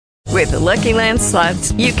With the Lucky Land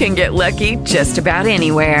Slots, you can get lucky just about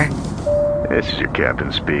anywhere. This is your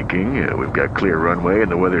captain speaking. We've got clear runway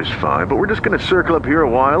and the weather's fine, but we're just going to circle up here a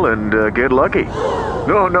while and get lucky.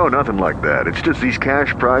 No, nothing like that. It's just these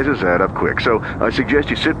cash prizes add up quick. So I suggest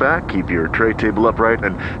you sit back, keep your tray table upright,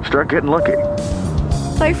 and start getting lucky.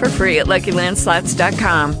 Play for free at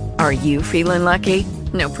LuckyLandSlots.com. Are you feeling lucky?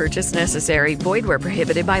 No purchase necessary. Void where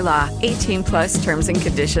prohibited by law. 18 plus terms and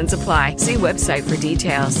conditions apply. See website for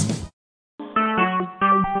details.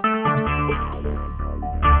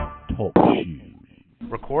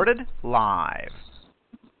 Recorded live.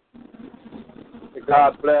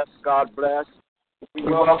 God bless. God bless. We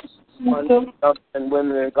welcome and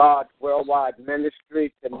women in God's worldwide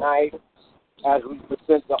ministry tonight as we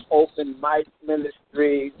present the open mic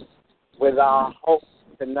ministry with our host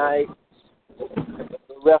tonight.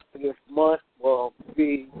 The rest of this month will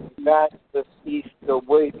be Evangelist Easter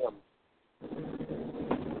Williams.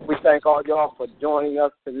 We thank all y'all for joining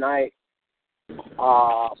us tonight.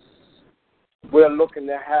 We're looking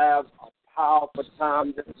to have a powerful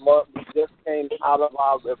time this month. We just came out of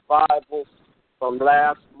our revival from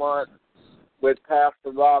last month with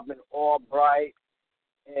Pastor Robin Albright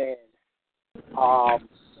and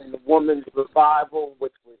the women's revival,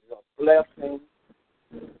 which was a blessing.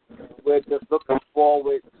 We're just looking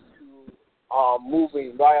forward to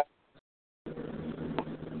moving right.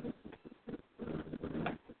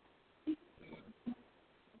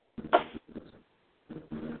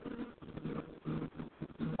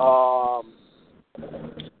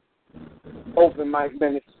 Open mic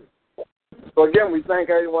ministry. So again, we thank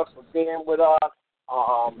everyone for being with us.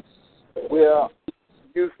 We're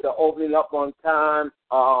used to opening up on time.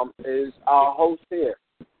 Is our host here?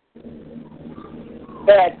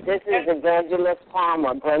 Yes, this is Evangelist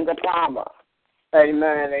Palmer, Brenda Palmer.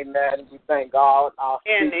 Amen, amen. We thank God. Our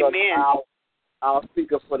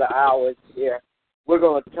speaker for the hour is here. We're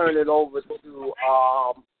going to turn it over to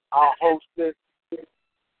our hostess,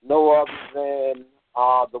 no other than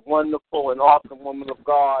the wonderful and awesome woman of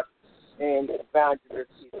God and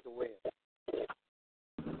Evangelist Easter Williams.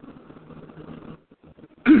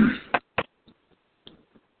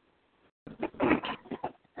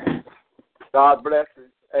 God bless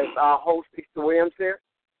us. Is our host Easter Williams here?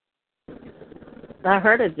 I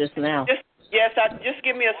heard it just now. Just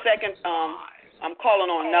give me a second. I'm calling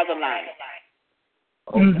on another line.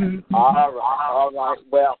 Okay. Mm-hmm. All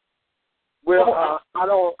right. Well, I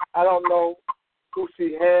don't know who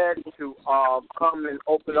she had to come and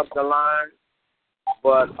open up the line,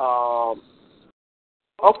 but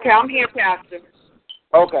okay, I'm here, Pastor.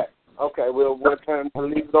 Okay. We'll turn to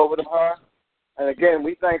leave it over to her. And again,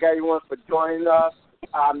 we thank everyone for joining us.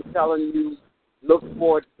 I'm telling you, look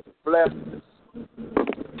forward to the blessings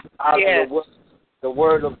out of the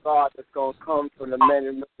word of God that's going to come from the men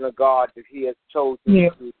and women of God that He has chosen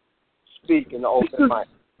to speak in the open mic.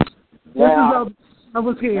 Now, I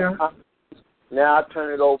was here. Now I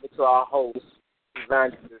turn it over to our host,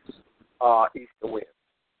 Evangelist Easter Williams.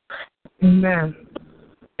 Amen.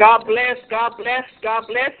 God bless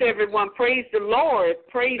everyone. Praise the Lord.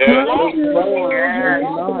 Praise the Lord.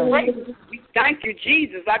 We thank you,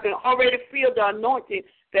 Jesus. I can already feel the anointing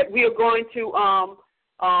that we are going to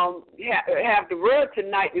have the word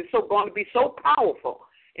tonight. It's going to be so powerful.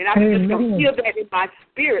 And I can just feel that in my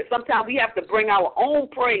spirit. Sometimes we have to bring our own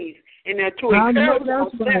praise in there to encourage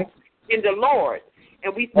ourselves in the Lord.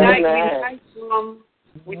 And we thank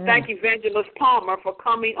we thank Evangelist Palmer for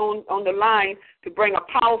coming on the line to bring a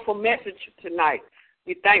powerful message tonight.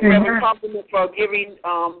 We thank Reverend Compliment for giving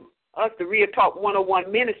us the Real Talk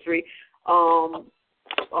 101 ministry,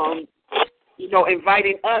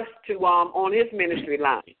 inviting us to on his ministry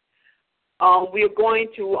line. We are going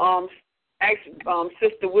to ask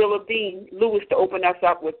Sister Willa Dean Lewis to open us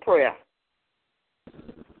up with prayer.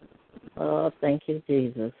 Oh, thank you,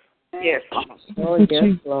 Jesus. Yes. Oh,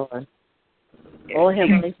 yes, Lord. Oh,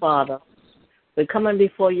 Heavenly Father, we're coming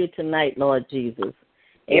before you tonight, Lord Jesus,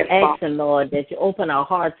 and asking, Lord, that you open our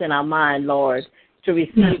hearts and our mind, Lord, to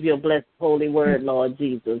receive your blessed holy word, Lord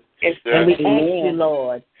Jesus. And we ask you,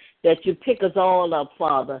 Lord, that you pick us all up,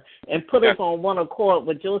 Father, and put us on one accord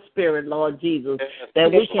with your spirit, Lord Jesus,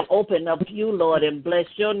 that we can open up you, Lord, and bless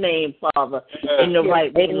your name, Father, in the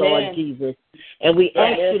right way, Lord Jesus. And we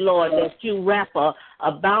ask you, Lord, that you wrap a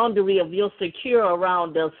boundary of your secure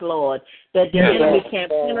around us, Lord, that the enemy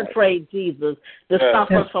can't penetrate, Jesus, to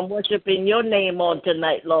stop us from worshiping your name on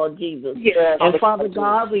tonight, Lord Jesus. And Father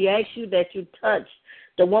God, we ask you that you touch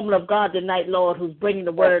the woman of God tonight, Lord, who's bringing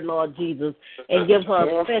the word, Lord Jesus, and give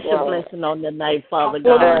her a special blessing on the night, Father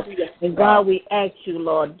God. And God, we ask you,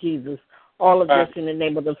 Lord Jesus, all of this in the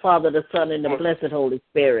name of the Father, the Son, and the blessed Holy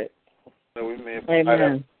Spirit. Amen.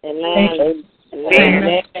 Amen. Amen.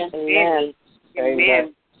 Amen. Amen.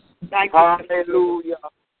 Amen. Thank you. Hallelujah.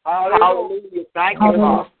 Hallelujah. Thank you,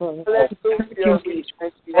 Lord. Hallelujah.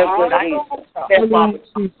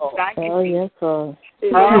 Oh, yes, Lord.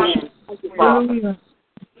 Hallelujah.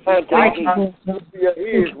 Thank you. He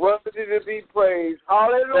is worthy to be praised.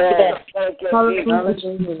 Hallelujah. Hallelujah, Lord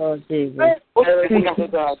Jesus. Hallelujah.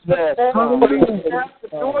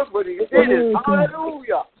 But he did it.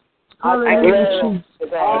 Hallelujah. Hallelujah.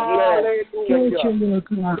 Hallelujah. Thank you, Lord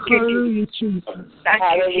God. Hallelujah, Jesus. Thank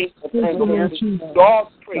you, Jesus. Thank you, Lord Jesus. God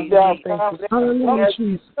praise. Hallelujah,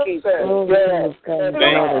 Jesus. Oh, yes, God.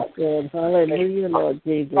 God is good. Hallelujah, Lord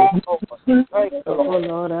Jesus. Oh,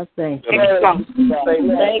 Lord, I thank you. Thank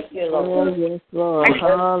you, Oh, Lord. yes, Lord.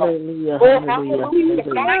 Hallelujah, hallelujah, hallelujah.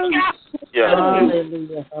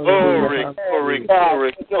 Hallelujah, hallelujah. Glory.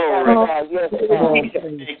 Glory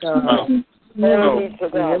to God.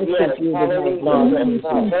 Worship you tonight, Lord.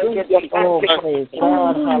 Oh, praise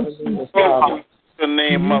God. Hallelujah, Father. The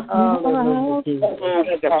name of Hallelujah, Jesus.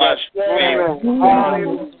 bless your name.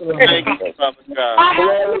 Thank you, Father God.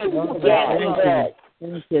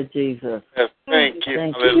 Thank you, Jesus. Yes, thank you.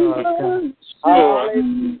 Thank you, Lord God.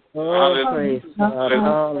 Hallelujah. Oh, praise God.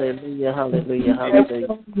 Hallelujah, hallelujah, hallelujah.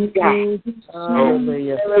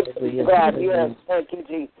 Hallelujah, hallelujah. Thank you,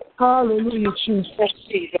 Jesus. Hallelujah, Jesus.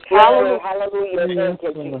 Hallelujah. Hallelujah.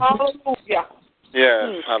 Hallelujah.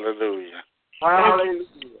 Yes, hallelujah. Hallelujah.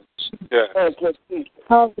 Yes. Thank you, Jesus.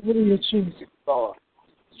 Hallelujah, Jesus. Lord.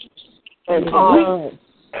 Thank you, Lord.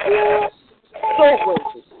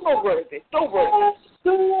 So worthy.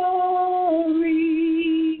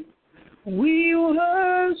 Glory, we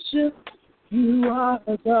worship you, our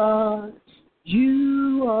God.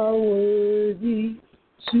 You are worthy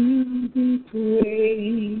to be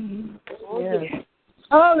praised. Yes.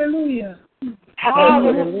 Hallelujah.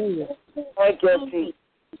 Hallelujah. Thank you, Jesus.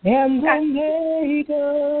 And Omega,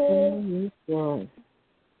 Yes, Lord.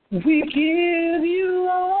 we give you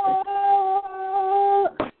all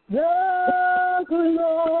the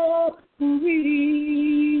glory.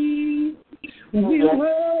 We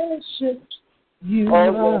worship you,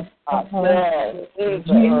 our God. You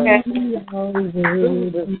are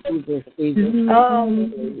worthy to be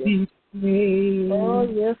praised. Oh,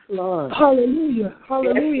 yes, Lord. Hallelujah.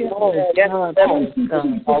 Hallelujah. God, Thank you, God.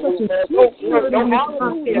 Jesus, for such a sweet word in this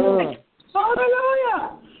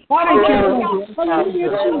Hallelujah. Hallelujah. Thank you,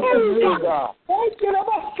 Lord. Hallelujah, Jesus. Thank you,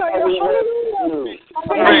 Lord. Hallelujah.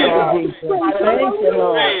 Thank you,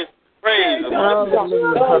 Lord. Praise Him.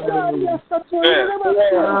 Hallelujah, hallelujah.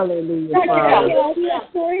 Hallelujah, Father.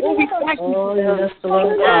 Oh, yes,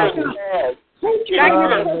 Lord. Thank you,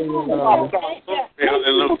 Hallelujah, Lord. Hallelujah.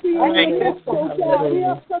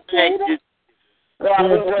 Hallelujah. Thank you. God, we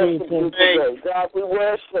worship you today. God, we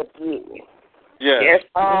worship you. Yes.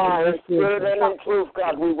 In spirit and in truth,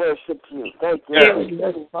 God, we worship you. Thank you.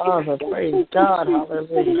 Yes, Father. Praise God.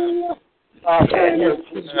 Hallelujah. God, thank you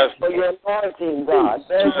for your anointing, God.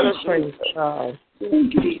 Thank you, Praise God.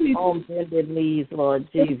 On bended knees, Lord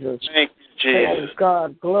Jesus. Thank you, Praise Jesus.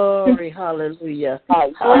 God. Glory. Hallelujah.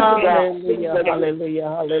 Hallelujah. Hallelujah. Hallelujah.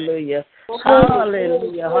 Hallelujah.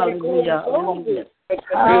 Hallelujah. Hallelujah.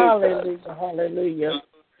 Hallelujah. Hallelujah.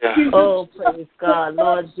 Oh, praise God.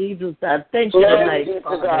 Lord Jesus, I thank you tonight,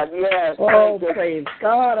 Father. Oh, praise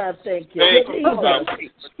God, I thank you. Jesus.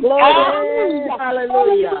 Glory.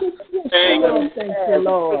 Hallelujah. Oh, thank you,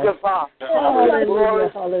 Lord. Hallelujah.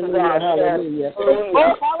 Hallelujah.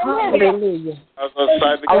 Hallelujah. Hallelujah.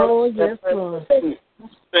 Oh, yes, Lord. Thank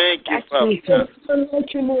you, Father.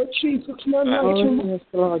 Thank you, Lord Jesus. Oh, yes,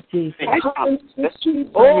 Lord Jesus. Praise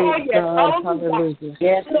God. Hallelujah.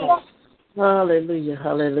 Yes, Lord. Hallelujah,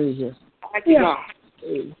 hallelujah. Yeah.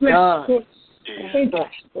 God. Thank you.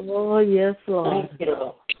 Oh, yes, Lord.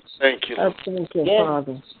 Thank you. I thank you,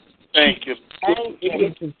 Father. Thank you. Thank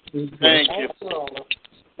you, Jesus. Thank you.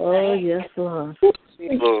 Oh, yes, Lord.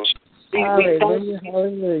 Lord. Hallelujah,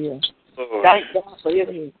 hallelujah. Lord. Thank God for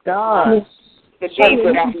His God.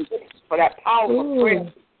 for that powerful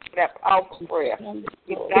prayer. For that powerful prayer.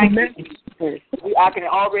 We thank you. I can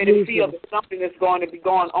already feel that something is going to be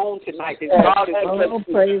going on tonight. That God is oh,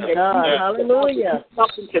 praise God. Hallelujah.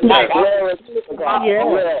 Something tonight. Yes.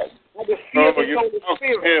 I just feel His Holy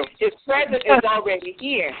Spirit. His presence is already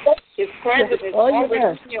here. His presence is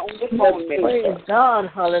already here on this moment. Praise God.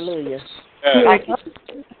 Hallelujah. Thank you.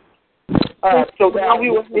 So now we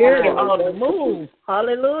will Spirit on the move.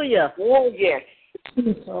 Hallelujah. Oh, yes.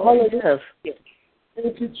 Oh, yes.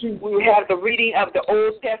 We have the reading of the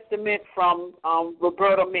Old Testament from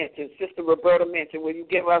Roberta Mention. Sister Roberta Mention. Will you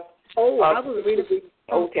give us? I was reading the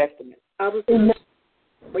Old Testament. I was going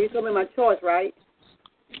Well, you told me my choice, right?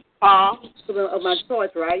 Of my choice,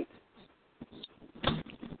 right?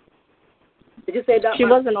 Did you say that? She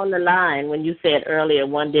wasn't on the line when you said earlier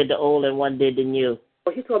one did the old and one did the new.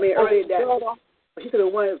 Well, she told me earlier that she said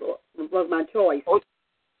one was my choice.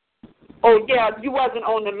 Oh yeah, you wasn't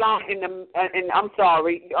on the line and I'm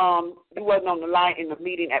sorry, you wasn't on the line in the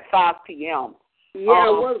meeting at 5 p.m. Yeah, I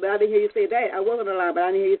was, but I didn't hear you say that. I was on the line, but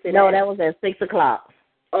I didn't hear you say that. No, that was at 6 o'clock.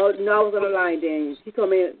 Oh, no, I was on the line then. She told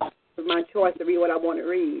me it was my choice to read what I want to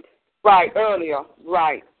read. Right, earlier,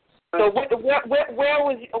 right. So where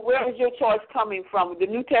was your choice coming from, the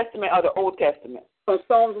New Testament or the Old Testament? From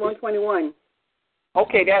Psalms 121.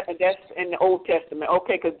 Okay, that's in the Old Testament.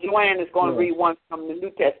 Okay, because Joanne is going to read one from the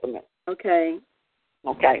New Testament. Okay.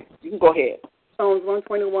 Okay, you can go ahead. Psalms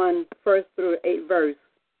 121, 1st through 8th verse.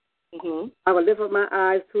 Mm-hmm. I will lift up my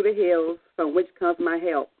eyes to the hills, from which comes my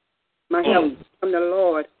help. My help from the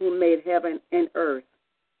Lord, who made heaven and earth.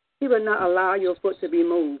 He will not allow your foot to be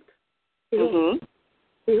moved. He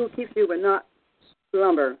who keeps you will not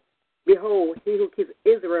slumber. Behold, he who keeps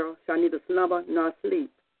Israel shall neither slumber nor sleep.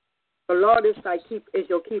 The Lord is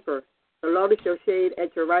your keeper. The Lord is your shade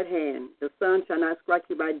at your right hand. The sun shall not strike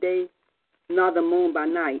you by day, nor the moon by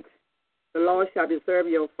night. The Lord shall preserve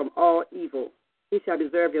you from all evil. He shall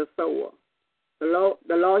preserve your soul. The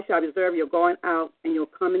Lord shall preserve your going out and your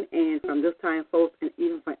coming in from this time forth and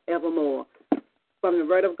even forevermore. From the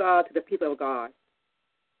word of God to the people of God.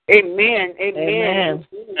 Amen. Amen.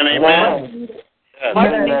 Amen.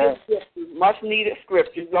 Much needed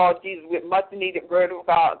scriptures, Lord Jesus, with much needed word of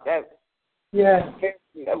God. That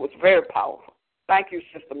was very powerful. Thank you,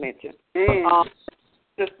 Sister Mention.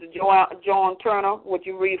 Sister Joan Turner, would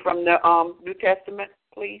you read from the New Testament,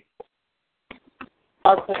 please?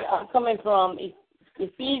 Okay, I'm coming from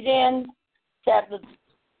Ephesians chapter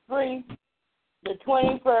 3, the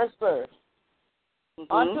 21st verse.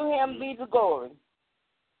 Mm-hmm. Unto him be the glory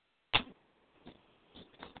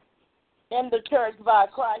in the church by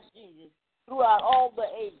Christ Jesus throughout all the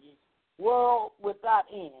ages, world without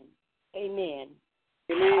end. Amen.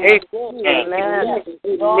 Amen. Amen.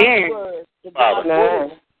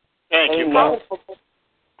 Thank you, Father.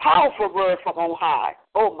 Powerful word from on high.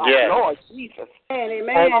 Oh, my Lord Jesus.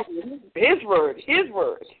 Amen. His word.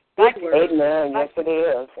 Thank you. Amen. Yes, it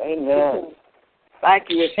is. Amen. Thank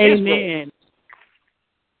you. It's Amen.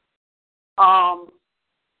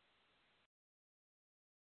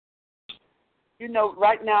 You know,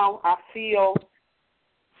 right now I feel,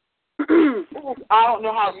 I don't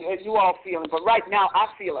know how you all feeling, but right now I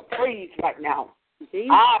feel a praise right now.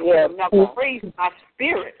 I feel another praise in my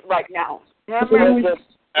spirit right now. Have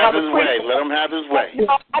his way. Let him have his way.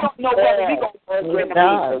 I don't know whether we're going to bring the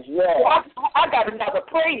I got another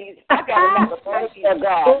praise. God. Praise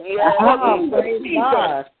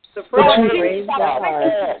God. The praise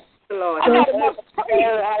God. Lord. I got another praise.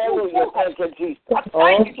 Hallelujah. Thank you, Jesus.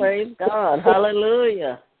 Oh, praise God.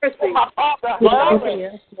 Hallelujah. Yes,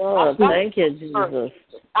 Lord. Thank you, Jesus.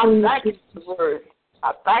 I thank you for the word. I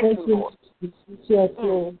thank you, Lord. Yes,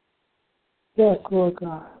 Lord. Yes, Lord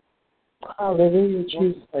God. Hallelujah,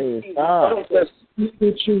 Jesus. Praise God. Thank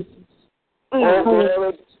you, Jesus.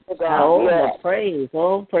 Oh, the praise.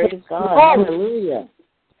 Oh, praise God. Hallelujah.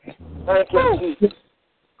 Thank you, Jesus.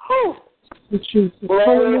 Jesus.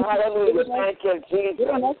 Glory, hallelujah. Thank you, Jesus.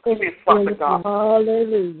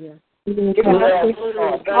 Hallelujah.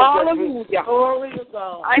 Hallelujah. Glory to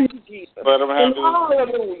God. Thank you, Jesus. Let him have his way.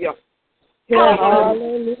 Hallelujah.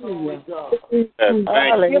 Hallelujah.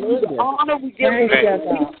 Hallelujah. Honor we give you.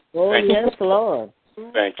 Oh, yes, Lord.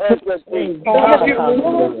 Thank you. Thank God.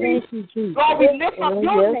 Hallelujah. God, we lift up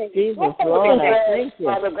your name. Jesus, Lord, I thank you.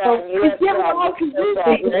 We give it all to you.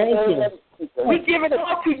 Thank you. We give it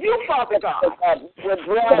all to you, Father God.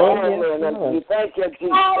 Thank you,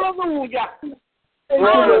 Jesus. Hallelujah.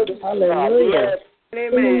 Hallelujah.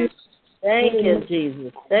 Amen. Thank you,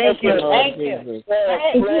 Jesus. Thank you, Lord Jesus.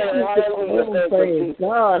 Oh, praise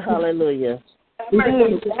God. Hallelujah.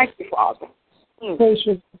 Thank you, Father. Praise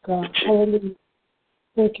you, God. Hallelujah.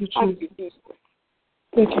 Thank you, Jesus.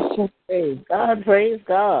 Thank you so much. Praise God. Praise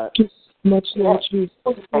God. Thank you so much, Lord Jesus.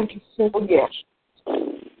 Thank you so much.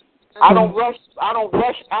 I don't rush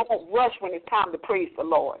when it's time to praise the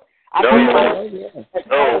Lord. That's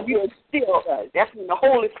when the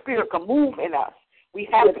Holy Spirit can move in us. We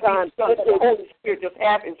have to let the Holy Spirit just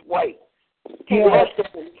have his way. Can't rush the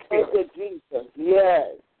Holy Spirit. Jesus.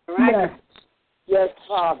 Yes. Right. Yes,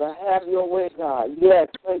 Father. Have your way, God. Yes.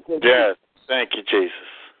 Thank you, Jesus. Yes. Thank you, Jesus.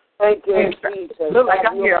 Thank you, Jesus. Look like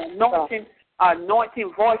I hear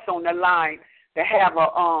anointing voice on the line that have a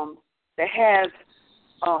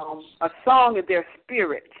song in their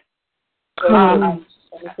spirit.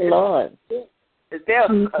 Thank the Lord. Is there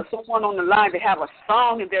someone on the line that have a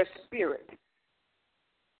song in their spirit?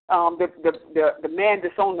 The man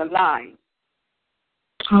that's on the line.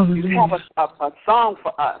 You have a song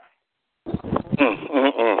for us.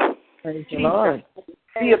 Praise the Lord.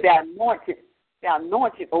 Feel the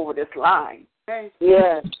anointed over this line.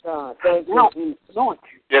 Yes, God. Thank you.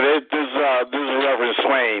 Yeah, this is Reverend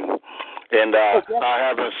Swain, and I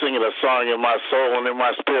have been singing a song in my soul and in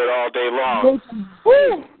my spirit all day long.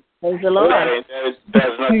 Praise the Lord.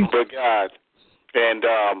 That's nothing but God. And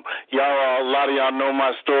y'all, a lot of y'all know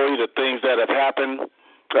my story, the things that have happened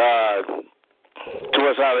to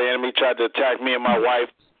us, how the enemy tried to attack me and my wife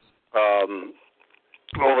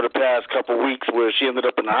over the past couple of weeks, where she ended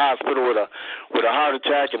up in the hospital with a heart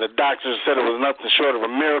attack, and the doctors said it was nothing short of a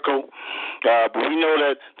miracle. But we know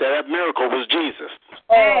that miracle was Jesus.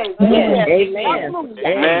 Amen. Amen.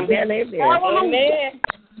 Amen.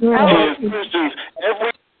 As Christians,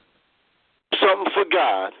 every something for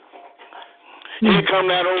God. Here come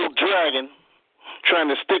that old dragon trying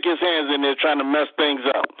to stick his hands in there, trying to mess things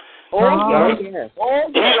up. He don't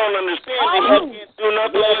understand that he can't do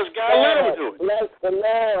nothing unless God let him do it. Bless the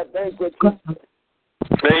Lord. Thank you, Jesus.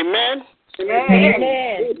 Amen.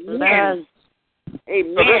 Amen.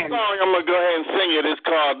 So this song, I'm going to go ahead and sing it. It's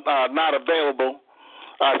called Not Available.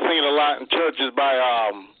 I sing it a lot in churches by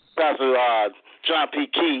Pastor John P.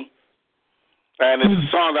 Key. And it's a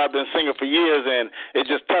song that I've been singing for years, and it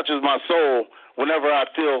just touches my soul whenever I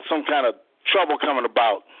feel some kind of trouble coming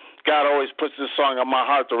about. God always puts this song on my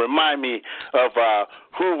heart to remind me of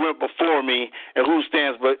who went before me and who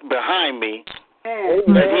stands behind me.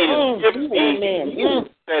 That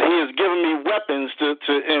He has given me weapons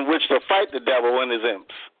in which to fight the devil and his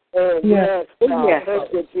imps. Yes.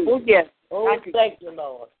 Thank you,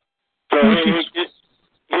 Lord. So here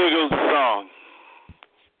goes the song.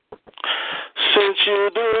 Since you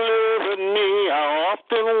delivered me, I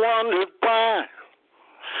often wondered why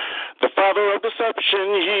the father of deception,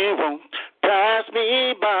 he won't pass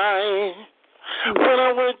me by. When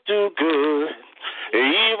I went to good,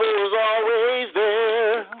 evil was always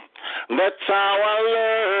there. That's how I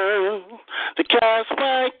learned to cast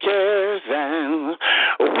my cares. And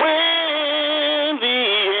when the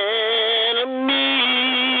enemy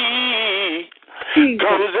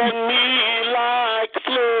comes at me like a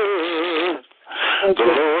flood, the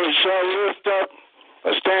Lord shall lift up a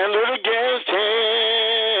standard against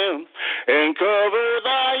him and cover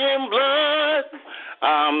thy in blood.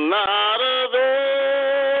 I'm not available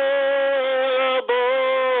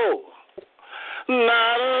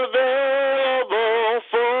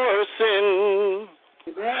for sin.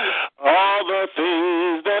 All the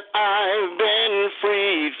things that I've been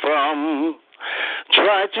freed from,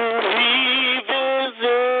 try to revisit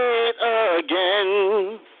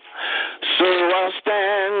again. So I'll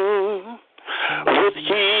stand with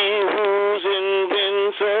he who's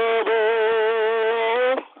invincible.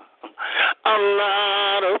 I'm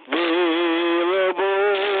not available.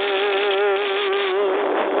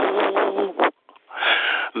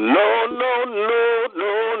 No.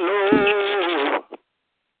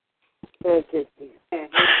 As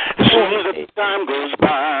soon as the time goes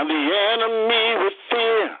by, the enemy with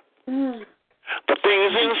fear. The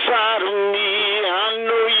things inside of me, I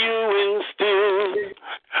know you instill.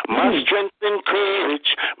 My strength and courage,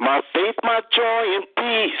 my faith, my joy and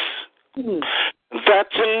peace.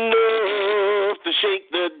 That's enough to shake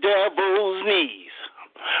the devil's knees.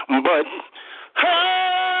 But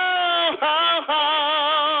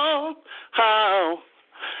how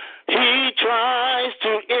he tries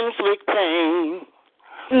to inflict pain.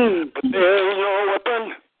 But there's no weapon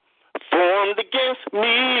formed against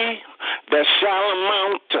me that shall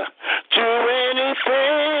amount to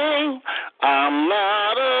anything. I'm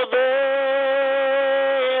not available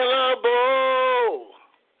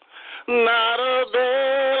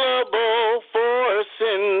for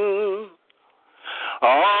sin.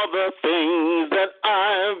 All the things that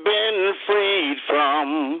I've been freed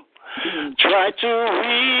from, try to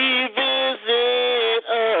revisit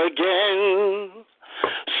again.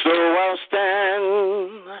 So I'll stand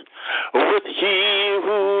with he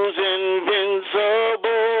who's invincible.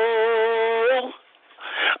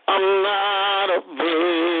 I'm not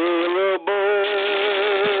available.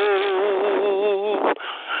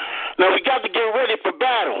 Now we got to get ready for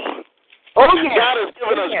battle. God has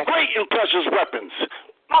given us great and precious weapons.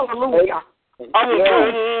 Hallelujah. I'm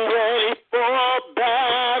getting ready for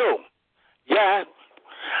battle. Yeah,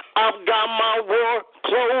 I've got my war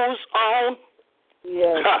clothes on.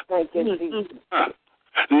 Yes, thank you, Jesus.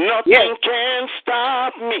 Nothing can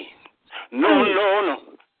stop me. No.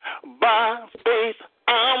 By faith,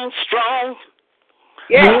 I'm strong.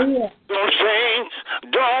 Yeah. Don't faint,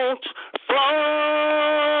 don't fall.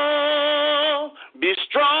 Be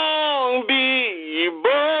strong, be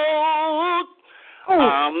bold.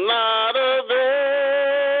 I'm not available.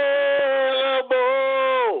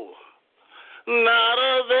 Not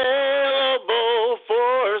available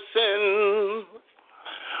for sin.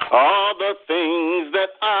 All the things that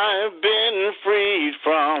I've been freed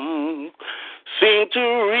from seem to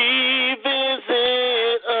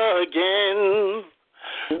revisit again.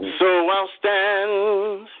 So I'll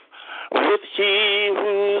stand with He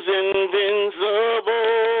who's invincible.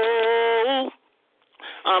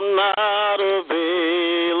 I'm not available.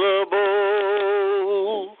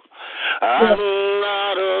 I'm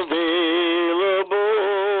not available.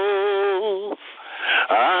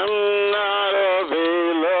 I'm not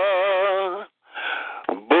available.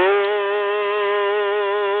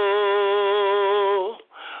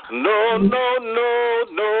 No, no, no,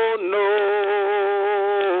 no, no.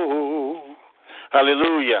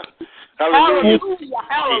 Hallelujah. Hallelujah.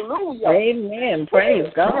 Hallelujah. Amen.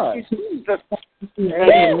 Praise God.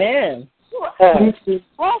 Amen. Praise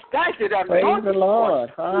the Lord.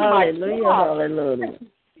 Hallelujah. Hallelujah.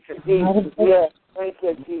 Yes. Thank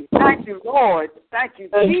you, Jesus. Thank you, Lord. Thank you,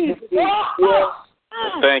 Jesus.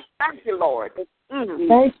 Thank you, Lord.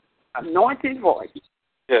 Anointed voice.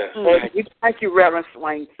 Yes. We thank you, Reverend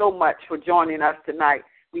Swain, so much for joining us tonight.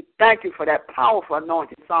 We thank you for that powerful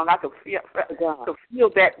anointed song. I could feel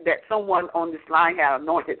that someone on this line had an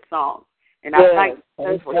anointed song. And I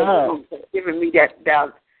thank you for giving me that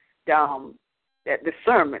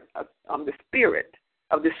discernment, the spirit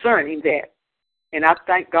of discerning that. And I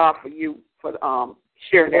thank God for you for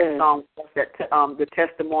sharing that song, the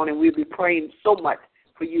testimony. We'll be praying so much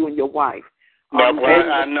for you and your wife. I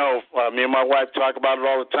know. Me and my wife talk about it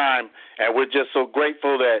all the time, and we're just so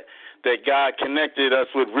grateful that God connected us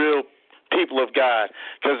with real people of God,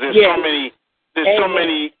 because there's so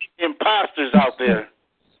many imposters out there.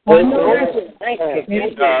 Thank you.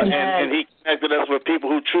 And He connected us with people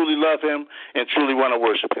who truly love Him and truly want to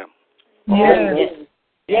worship Him.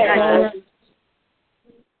 Yes.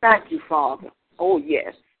 Thank you, Father. Oh,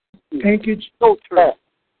 yes. Thank you. So true.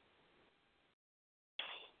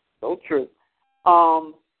 So true.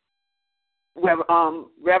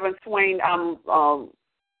 Reverend Swain,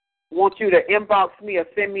 want you to inbox me or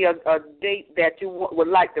send me a date that you would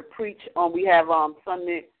like to preach on. We have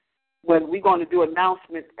Sunday when we're going to do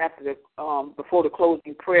announcements after the before the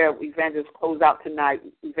closing prayer. Evangelist close out tonight,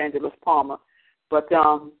 Evangelist Palmer. But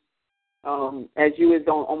as you is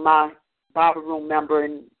on my Bible room member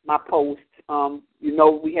and my post,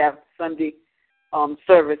 we have Sunday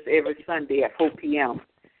service every Sunday at 4 p.m.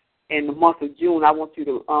 In the month of June, I want you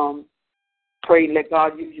to pray and let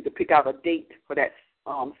God use you to pick out a date for that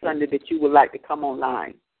Sunday that you would like to come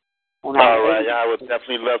online. All right, I would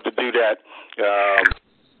definitely love to do that.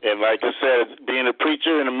 And like I said, being a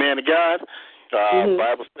preacher and a man of God, the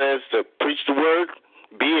Bible says to preach the word,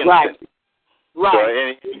 be innocent. Right. So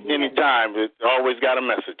any time, it's always got a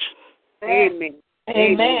message. Amen.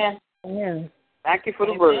 Amen. Thank you for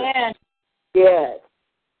the word. Yes.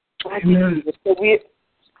 Thank you.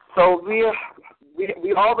 So we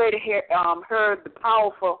already heard the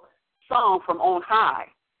powerful song from on high.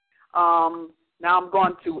 Now I'm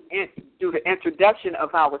going to do the introduction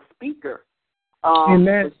of our speaker.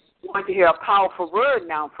 Amen. We're going to hear a powerful word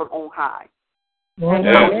now from on high.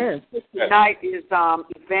 Amen. Tonight is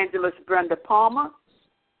Evangelist Brenda Palmer.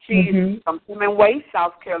 She's from Hemingway,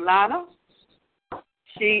 South Carolina.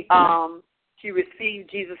 She received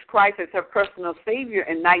Jesus Christ as her personal Savior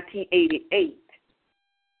in 1988.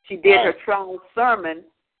 She did her trial sermon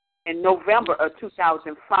in November of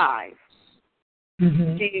 2005.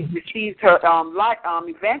 She received her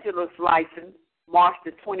evangelist license March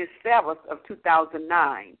the 27th of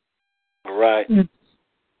 2009. All right.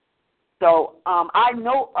 So I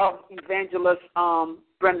know of Evangelist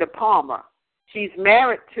Brenda Palmer. She's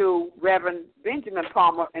married to Reverend Benjamin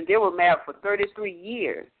Palmer, and they were married for 33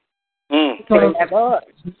 years. One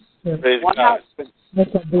husband.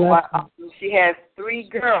 She has 3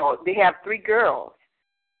 girls. They have 3 girls,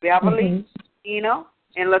 Beverly, Ina,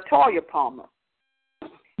 and LaToya Palmer.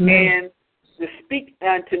 And to speak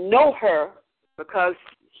and to know her, because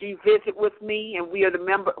she visited with me, and we are a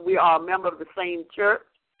member of the same church.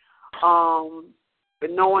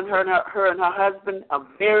 Been knowing her and her husband a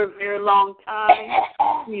very, very long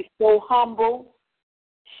time. She's so humble.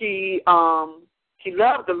 She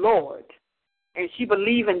loved the Lord, and she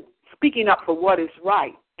believed in speaking up for what is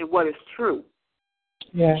right and what is true.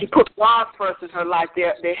 Yeah. She put God first in her life.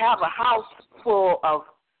 They have a house full of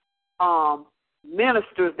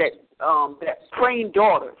ministers that praying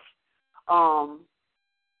daughters.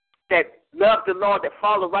 that love the Lord, that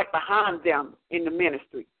follow right behind them in the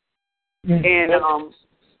ministry. And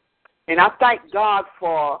I thank God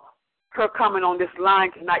for her coming on this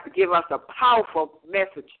line tonight to give us a powerful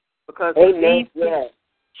message, because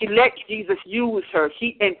she let Jesus use her.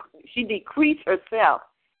 She decreased herself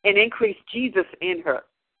and increased Jesus in her.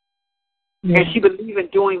 And she believed in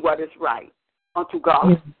doing what is right unto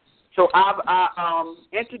God. So I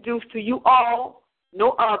introduce to you all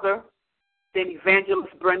no other than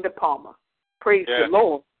Evangelist Brenda Palmer. Praise the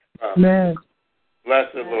Lord. Amen. Bless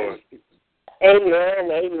the Lord.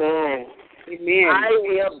 Amen, amen. Amen. I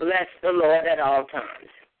will bless the Lord at all times.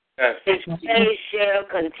 Yes. His praise shall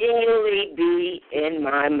continually be in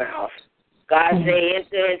my mouth. God say,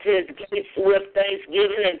 enter into his gates with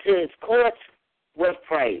thanksgiving and to his courts with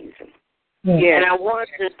praise. And I want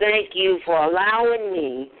to thank you for allowing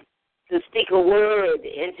me to speak a word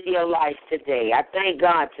into your life today. I thank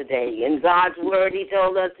God today. In God's word, he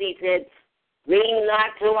told us, he said, lean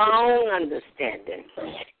not to our own understanding,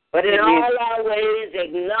 but in all our ways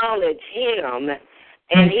acknowledge him,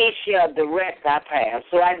 and he shall direct our path.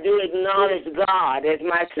 So I do acknowledge God as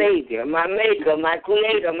my Savior, my Maker, my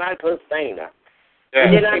Creator, my Sustainer.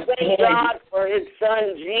 And then I thank God for his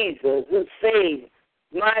Son, Jesus, who saved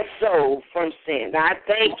my soul from sin. I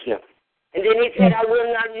thank you. And then he said, I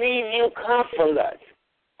will not leave you comfortless,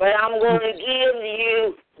 but I'm going to give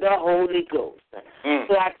you the Holy Ghost.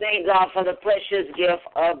 So I thank God for the precious gift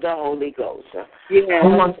of the Holy Ghost.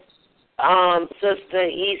 Sister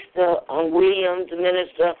Easter Williams,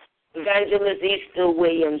 Minister Evangelist Easter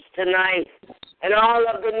Williams tonight, and all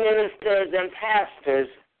of the ministers and pastors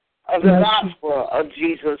of the gospel of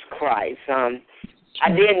Jesus Christ. I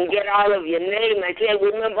didn't get all of your name. I can't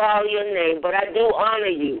remember all your name, but I do honor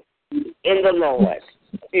you in the Lord,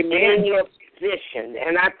 and in your position.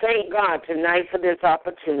 And I thank God tonight for this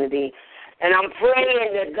opportunity. And I'm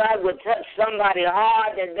praying that God would touch somebody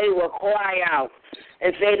hard, that they will cry out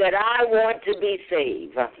and say that I want to be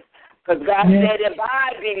saved. Because God said, if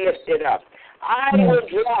I be lifted up, I will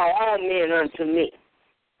draw all men unto me.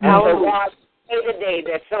 And so God, pray today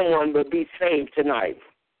that someone will be saved tonight.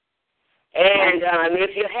 And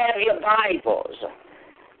if you have your Bibles,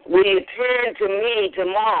 will you turn to me to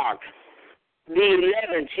Mark, the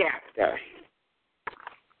 11th chapter.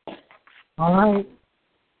 All right.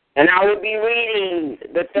 And I will be reading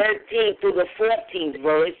the 13th through the 14th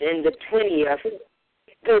verse and the 20th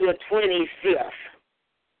through the 25th.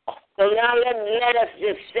 So now let us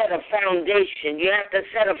just set a foundation. You have to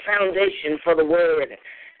set a foundation for the word.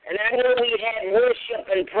 And I know we had worship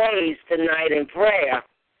and praise tonight and prayer.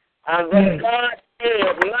 But God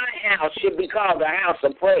said my house should be called the house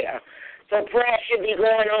of prayer. So prayer should be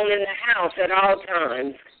going on in the house at all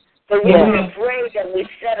times. So we pray that we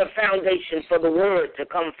set a foundation for the word to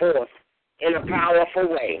come forth in a powerful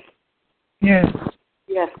way. Yes.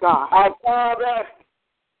 Yes, God. Our Father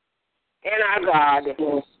and our God,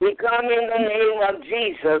 we come in the name of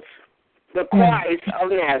Jesus, the Christ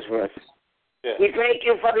of Nazareth. Yes. We thank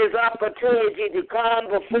you for this opportunity to come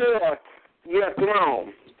before your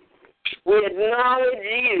throne. We acknowledge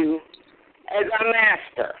you as our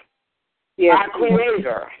master, our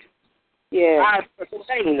creator, our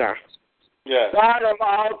sustainer, God of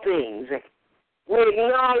all things. We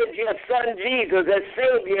acknowledge your Son Jesus as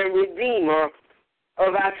Savior and Redeemer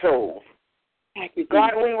of our soul.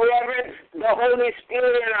 God, we reverence the Holy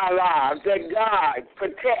Spirit in our lives, that God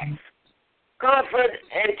protects, comfort,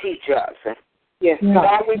 and teach us. Yes,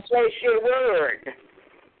 God, we place your word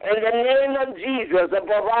in the name of Jesus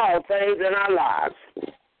above all things in our lives.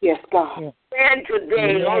 Yes, God. Stand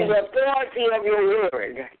today on the authority of your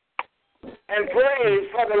word and pray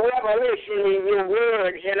for the revelation of your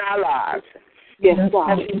word in our lives. Yes,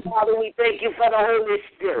 God. And Father, we thank you for the Holy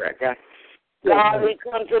Spirit. God, we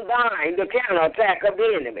come to bind the counterattack of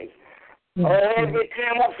the enemy. Every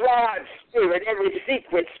camouflage spirit, every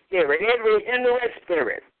secret spirit, every hindrance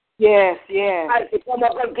spirit. Yes, yes. I come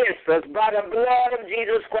up against us by the blood of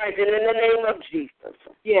Jesus Christ and in the name of Jesus.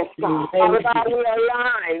 Yes, God. Father God, we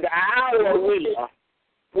align our will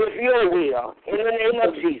with your will in the name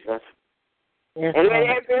of Jesus. Yes, and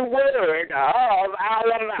let every word of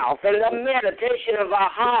our mouth and the meditation of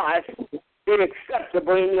our hearts be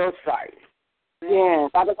acceptable in your sight. Yes.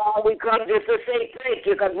 Father God, we come just to say thank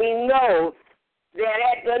you because we know that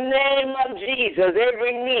at the name of Jesus,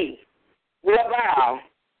 every knee will bow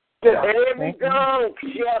and every tongue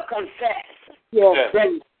shall confess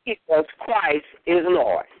that Jesus Christ is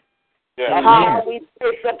Lord. How we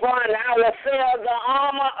place upon ourselves the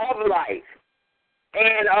armor of life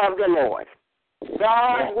and of the Lord.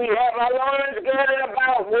 God, we have our loins girded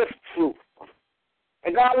about with truth.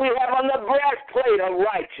 And God, we have on the breastplate of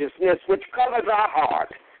righteousness, which covers our heart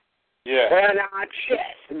and our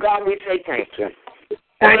chest. God, we say thank you.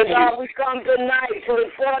 And God, we come tonight to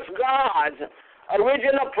enforce God's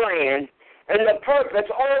original plan and the purpose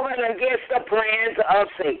over and against the plans of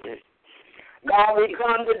Satan. God, we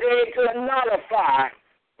come today to nullify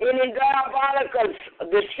any diabolical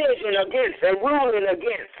decision against and ruling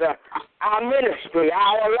against our ministry,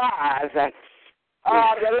 our lives,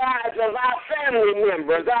 the lives of our family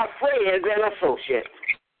members, our friends and associates.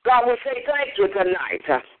 God, we say thank you tonight.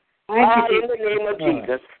 In the name of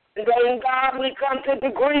Jesus. And then, God, we come to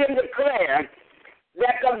decree and declare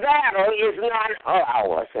that the battle is not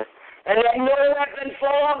ours, and that no weapon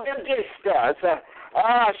formed against us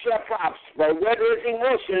shall prosper, whether it's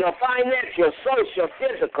emotional, financial, social,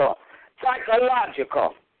 physical,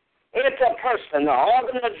 psychological, interpersonal,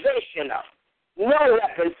 organizational. No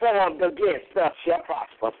weapon formed against us shall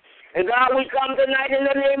prosper. And God, we come tonight in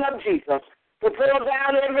the name of Jesus to pull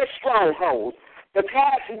down every stronghold, to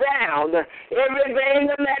cast down every vain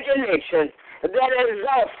imagination that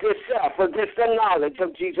exalts itself against the knowledge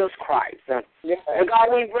of Jesus Christ. And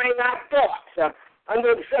God, we bring our thoughts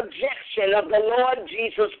under the subjection of the Lord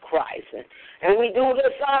Jesus Christ. And we do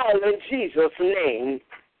this all in Jesus' name.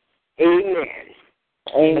 Amen.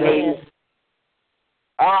 Amen.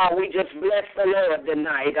 We just bless the Lord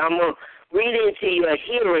tonight. I'm reading to your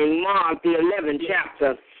hearing Mark, the 11th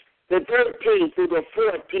chapter, the 13th through the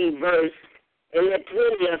 14th verse, and the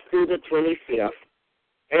 20th through the 25th.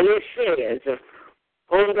 And it says,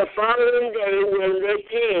 on the following day when they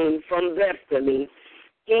came from Bethany,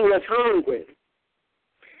 he was hungry.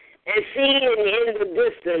 And seeing in the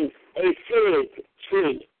distance a fig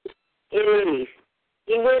tree in leaf,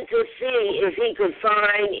 he went to see if he could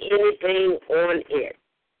find anything on it.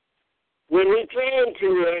 When he came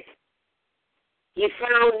to it, he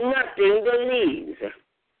found nothing but leaves,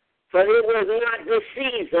 for it was not the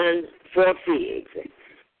season for figs.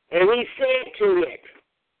 And he said to it,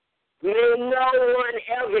 may no one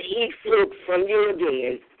ever eat fruit from you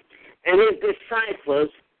again. And his disciples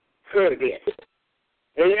heard it.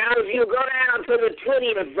 And now if you go down to the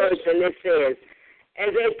 20th verse, and it says,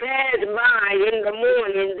 as they passed by in the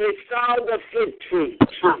morning, they saw the fig tree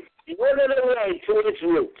withered away to its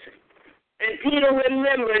roots. And Peter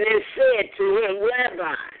remembered and said to him,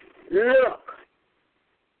 Rabbi, look,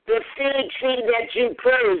 the fig tree that you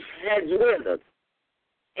cursed has withered.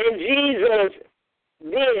 And Jesus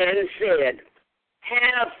then said,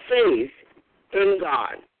 have faith in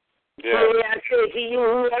God. Yeah. So I say to you,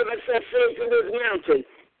 whoever says faith to this mountain,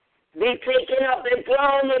 be taken up and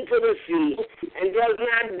thrown into the sea, and does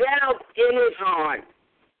not doubt in his heart,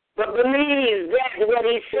 but believes that what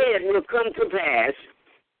he said will come to pass,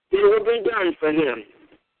 it will be done for him.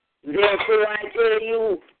 Therefore I tell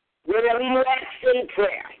you, whatever you ask in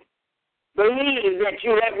prayer, believe that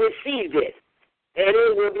you have received it, and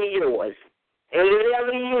it will be yours. And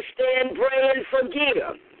whenever you stand praying,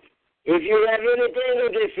 forgive, if you have anything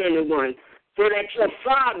against anyone, so that your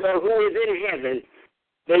Father who is in heaven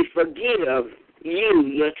may forgive you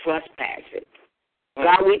your trespasses.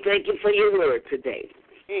 God, we thank you for your word today.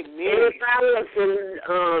 Amen. And if I was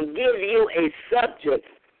to give you a subject,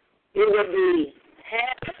 it would be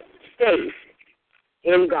have faith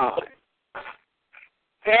in God.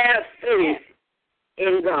 Have faith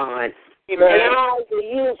in God. Amen. And I will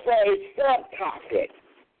use a subtopic.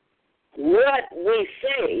 What we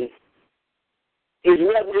say is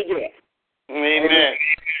what we get. Amen.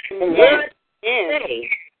 And what we say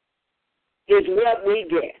is what we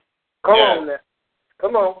get. Come on now.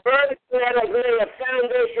 Come on. First, let us lay a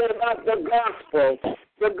foundation about the gospel,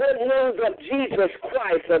 the good news of Jesus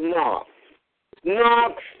Christ of Mark.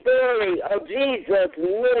 Mark's story of Jesus'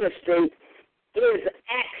 ministry is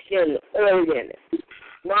action-oriented.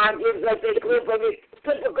 Mark gives us a clip of a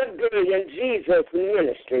typical day in Jesus'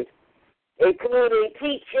 ministry, including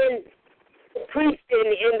teaching, preaching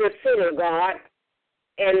in the synagogue,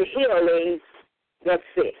 and healing the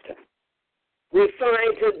sick. We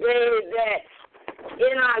find today that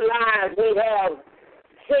in our lives we have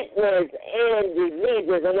sickness and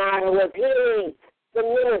diseases, and I was hearing the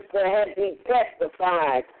minister as he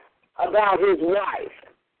testified about his wife.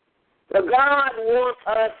 But God wants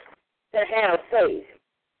us to have faith.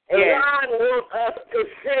 And God wants us to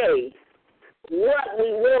say what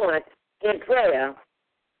we want in prayer,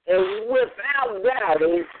 and without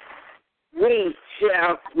doubting, we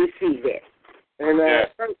shall receive it. Amen.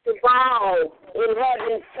 First of all, in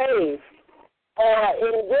having faith,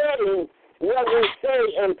 in getting what we say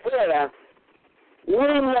in prayer,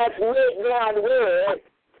 we must make God's word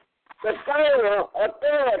the final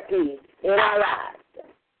authority in our lives.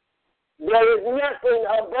 There is nothing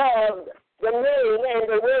above the name and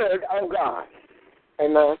the word of God.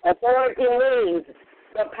 Amen. Authority means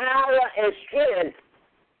the power and strength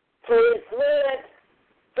to influence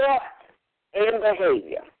thought and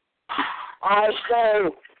behavior.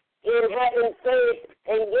 Also, in having faith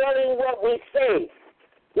and getting what we say,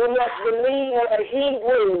 we must believe what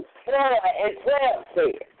Hebrews 4:12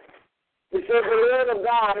 says. It says the word of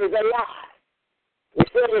God is alive. It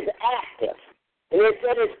said it's active. And it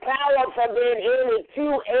said it's powerful than any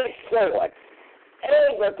two-edged sword,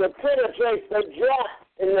 able to penetrate the joints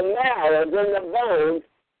and the marrow and the bones.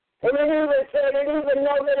 And it even said it even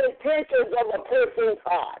knows the intentions of a person's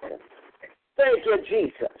heart. Thank you,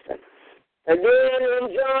 Jesus. And then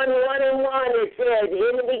in John 1:1 it said,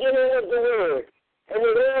 in the beginning was the Word, and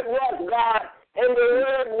the Word was God, and the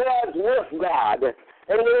Word was with God,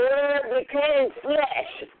 and the Word became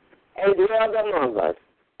flesh and dwelt among us.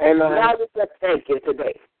 Amen. God, we just thank you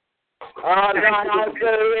today. God,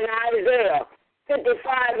 also in Isaiah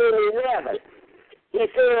 55:11, he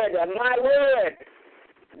said, my word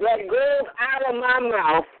that goes out of my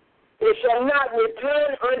mouth, it shall not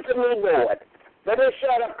return unto me void, but it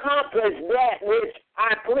shall accomplish that which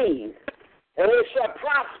I please, and it shall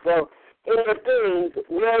prosper in the things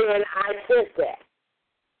wherein I sent that.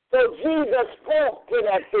 So Jesus spoke to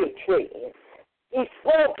that fig tree. He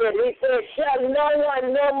spoke it. He said, shall no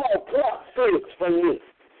one no more pluck fruits from you.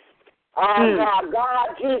 God,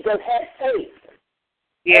 Jesus had faith.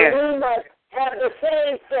 Yes. And we must have the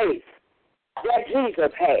same faith that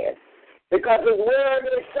Jesus has. Because his word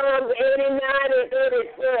in Psalms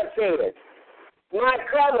 89:34 says, my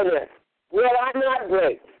covenant will I not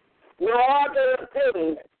break, nor alter the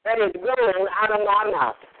things that is going out of my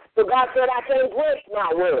mouth. So God said, I can't break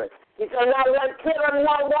my word. He said, not one tittle,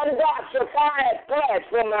 not one dot shall pass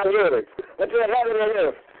from my word, but till heaven and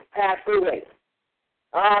earth pass away.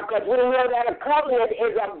 Because we know that a covenant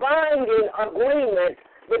is a binding agreement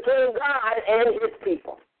between God and his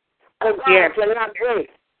people. So God cannot break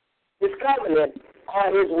his covenant or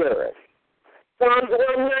his word. Psalms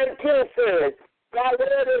 119 says, thy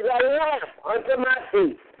word is a lamp unto my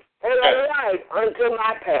feet and a light unto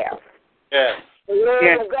my path. Yes. The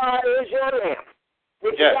word of God is your lamp,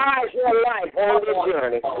 which guides your life on the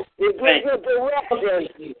journey. It gives you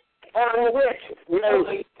direction on which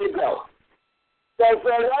way to go. So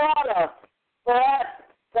for in order for us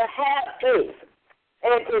to have faith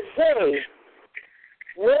and to say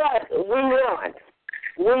what we want,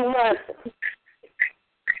 we must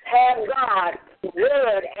have God's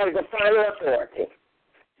word as the final authority.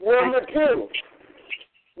 Number two,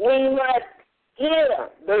 we must hear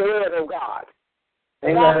the word of God.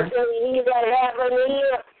 God said, he that have an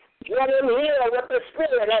ear, let him hear what the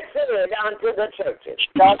Spirit has said unto the churches.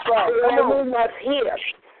 That's right. So we must hear.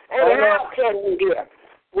 And how can we hear?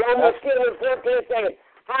 Romans 10:14 says,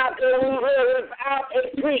 how can we hear without a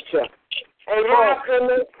preacher? And how can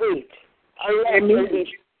we preach unless we be?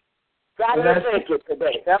 God, I thank you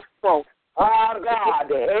today. That's false. Oh,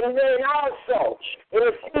 God. And then also, in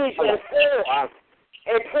Ephesians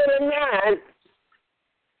 4:29,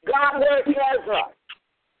 God will tell us,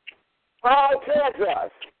 Paul tells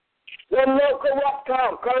us, when no corrupt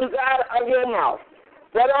talk comes out of your mouth,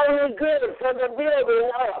 but only good for the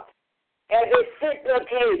building up, as a fit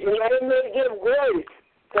occasion, that it may give grace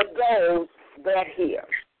to those that hear.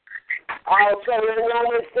 Also, in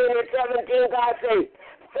Romans 10:17, God says,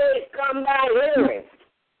 faith comes by hearing,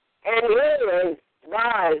 and hearing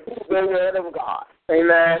by the word of God.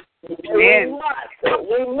 Amen. We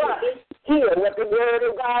must hear what the word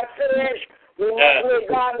of God says. We must hear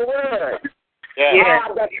God's word.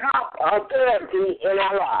 The top authority in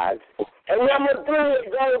our lives. And number three,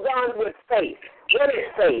 it goes on with faith. What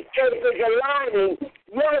is faith? Faith is aligning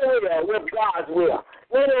your will with God's will.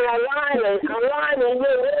 Meaning aligning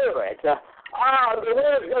your words. The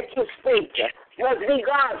words that you speak must be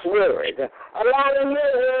God's word. Aligning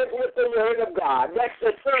your words with the word of God. That's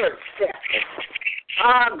the third step.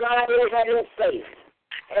 God is having faith.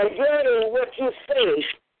 And getting what you say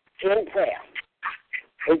in prayer.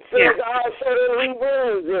 It says also in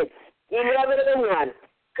Hebrews 11:1,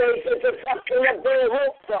 faith is the substance of things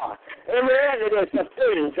hoped for, and the evidence of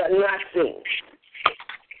things not seen.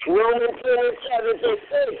 Romans 10:7 says,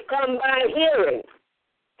 faith come by hearing,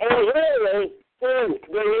 and hearing through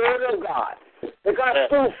the word of God. Because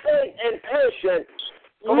through faith and patience,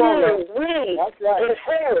 we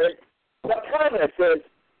inherit the promises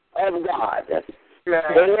of God. In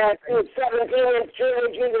Matthew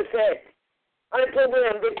 17:2, Jesus said, unto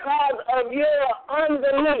them, because of your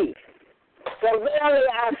unbelief. So verily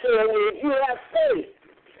I say unto you, if you have faith,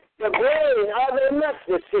 the grain of a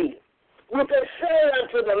mustard seed, You can say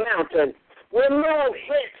unto the mountain, remove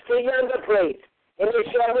hence to yonder place, and it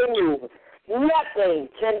shall remove. Nothing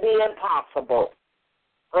can be impossible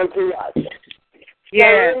unto us.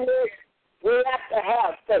 Yes. So in this, we have to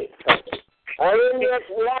have faith. And in this,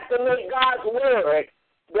 we have to make God's word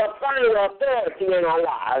the final authority in our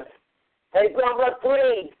lives. And number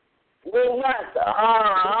 3, we must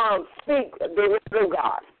speak the word of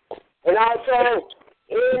God. And also,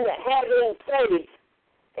 in having faith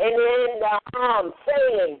and in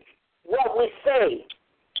saying what we say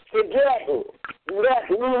to get what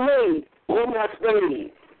we need, we must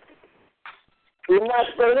believe. We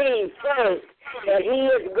must believe first that He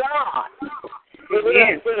is God.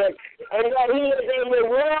 Yes. And that He is a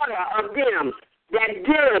rewarder of them that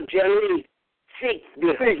diligently seek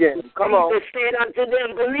Him. Come on. Jesus said unto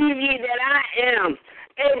them, believe ye that I am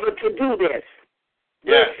able to do this.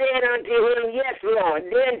 Yes. They said unto him, yes, Lord.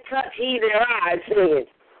 Then touch he their eyes, saying,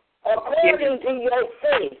 according to your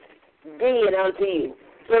faith, be it unto you.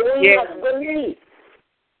 So we must believe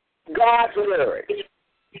God's word.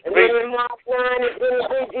 And then in Mark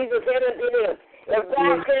 9:23, Jesus said unto them, if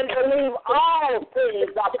thou can believe, all things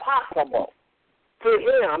are possible to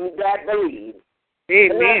him that believes.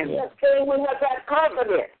 Amen. And that's the thing, we must have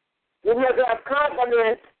confidence. We must have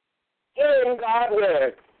confidence in God's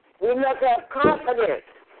word. We must have confidence,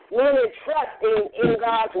 meaning trusting in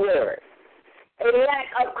God's word. A lack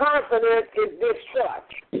of confidence is distrust.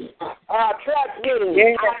 Trust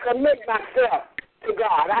means I commit myself to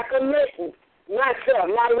God. I commit myself,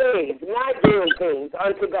 my ways, my doing things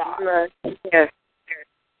unto God. Yes.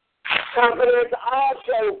 Confidence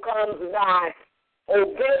also comes by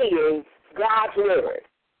obeying God's word.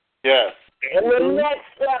 Yes. And the next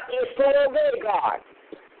step is to obey God,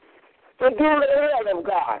 to do the will of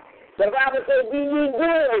God. The Bible says, be ye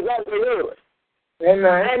doers of the word,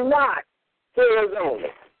 and not hearers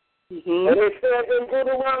only. And it says in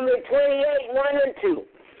Deuteronomy 28:1-2,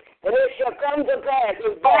 and it shall come to pass,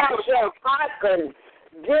 if thou shalt hearken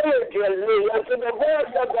diligently unto the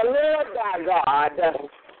voice of the Lord thy God,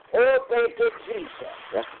 thank you,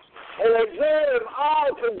 Jesus, and observe all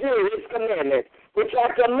to do his commandments, which I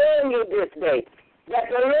command you this day, that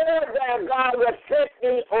the Lord thy God will set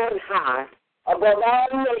thee on high above all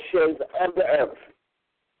nations of the earth.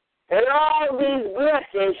 And all these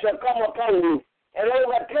blessings shall come upon you and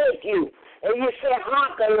overtake you, and you shall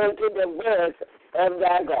hearken unto the voice of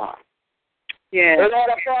thy God. Yes. In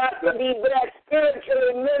order for us to be blessed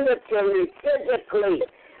spiritually, militarily, physically,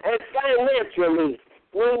 and financially,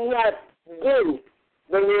 we must do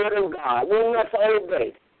the word of God. We must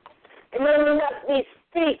obey. And then we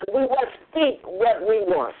must speak what we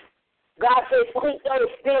want. God says, speak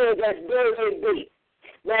those things as though they be.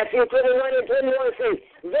 Matthew 21:21 says,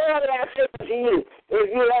 verily I say to you,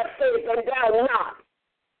 if you have faith and doubt not,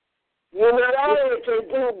 you not only can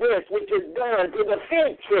do this which is done to the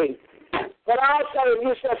fig tree, but also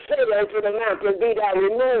you shall say unto the mountain, be thou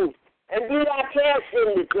removed, and be thou cast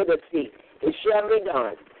into the sea. It shall be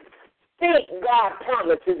done. Speak God's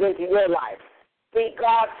promises into your life. Speak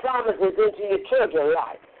God's promises into your children's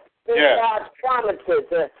life. Speak God's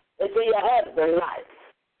promises into your husband's life.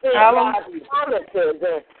 Speak God's promises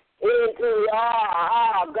into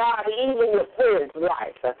God, even your friend's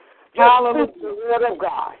life. Just speak the word of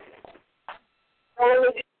God. Only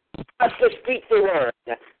us to speak the word.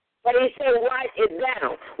 But he said, write it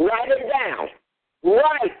down. Write it down.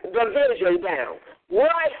 Write the vision down.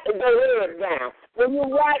 Write the word down. When you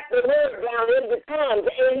write the word down, it becomes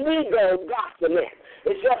a legal document.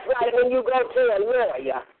 It's just like when you go to a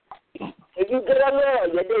lawyer. If you get a lawyer,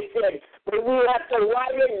 they said, well, we have to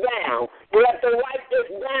write it down. We have to write this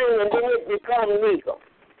down, and then it becomes legal.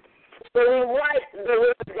 So we write the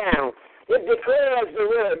word down. It declares the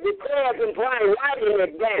word. Declares implying writing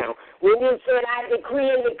it down. When you said, I decree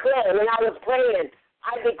and declare, when I was praying,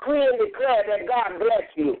 I decree and declare that God bless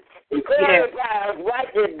you. Declare it down.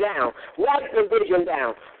 Write it down. Write the vision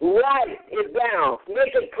down. Write it down.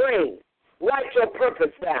 Make it plain. Write your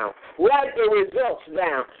purpose down. Write the results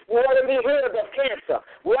down. You want to be healed of cancer.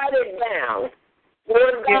 Write it down. You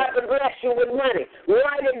want God to bless you with money.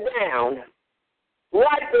 Write it down.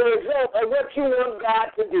 Write the result of what you want God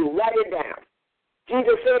to do. Write it down.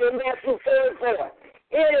 Jesus said in Matthew 4:4,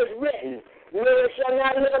 it is written, man shall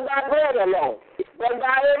not live by bread alone, but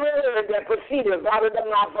by every word that proceedeth out of the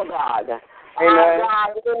mouth of God. God,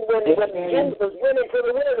 when Jesus went into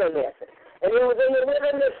the wilderness, and he was in the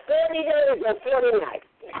wilderness 30 days and 40 nights,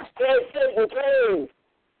 Satan came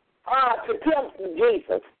to tempt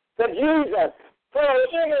Jesus. So Jesus said,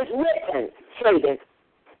 it is written, Satan,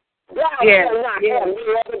 thou shalt not have any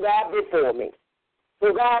other God before me.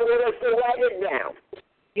 So God let us to write it down.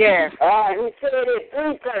 Yes. He said it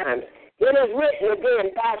 3 times. It is written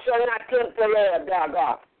again, thou shalt not tempt the Lord thy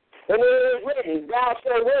God. And it is written, thou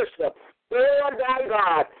shalt worship the Lord thy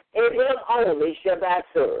God, and him only shall thou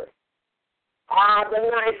serve. The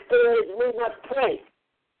nice thing is we must pray.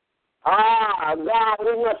 God,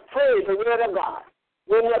 we must pray the word of God.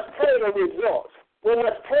 We must pray the results. We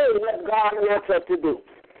must pray what God wants us to do.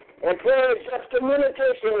 And prayer is just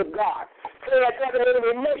communication with God. Prayer is having a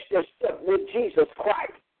relationship with Jesus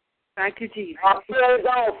Christ. Thank you, Jesus. Prayer is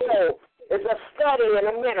also is a study and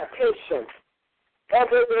a meditation of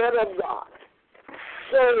the word of God.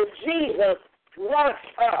 So Jesus wants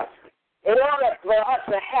us, in order for us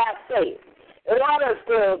to have faith, in order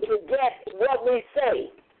to get what we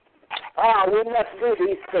say, we must do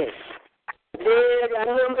these things. Then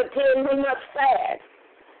number 10, we must fast.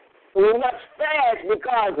 We must fast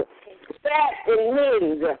because fasting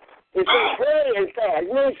means, if we pray and fast,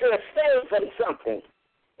 means to abstain from something.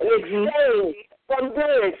 And abstain from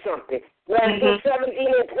doing something. Matthew 17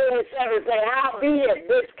 and 27 say, howbeit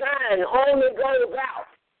this kind only goes out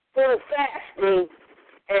through fasting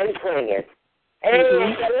and praying.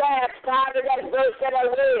 And the last part of that verse that I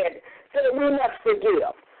read said we must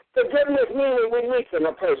forgive. Forgiveness meaning releasing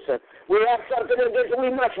a person. We have something against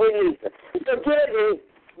we must release it. Forgiving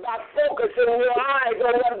by focusing your eyes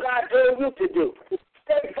on what God told you to do.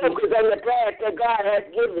 Stay focused on the path that God has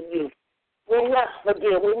given you. We must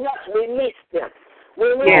forgive. We must release them.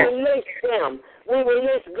 When we release them, we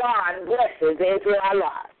release God's blessings into our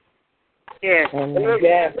lives. Yes. And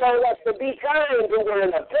it tells us to be kind to one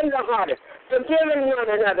another, tender-hearted, forgiving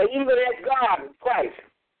one another, even as God, Christ,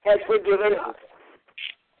 has forgiven us.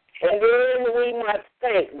 And then we must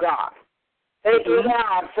thank God. Thank you,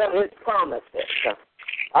 God, for his promises.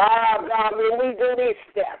 God, when we do these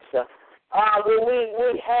steps, when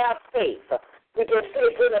we have faith, we can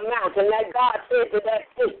say to the mountain, like God said to that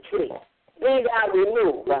fig tree, be thou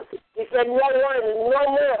removed. He said, no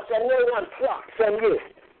more shall no one pluck from you.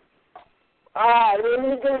 When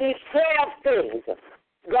we do these 12 things,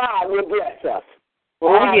 God will bless us. We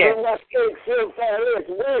must think him for his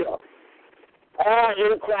will.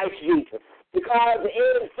 In Christ Jesus. Because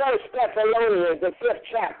in 1 Thessalonians, the 5th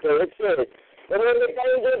chapter, it says, and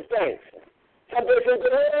everything give thanks. So this is the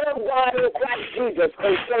word of God in Christ Jesus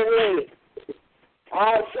concerning me.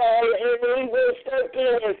 Also, in Hebrews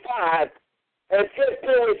 13 and 5 and 15,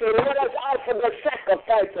 it says, let us offer the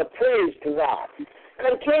sacrifice of praise to God.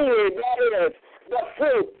 Continually, that is, the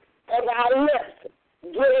fruit of our lips,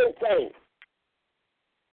 giving thanks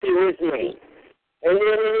to his name. And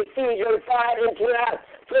then in Ephesians 5 and 12,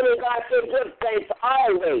 God said, give thanks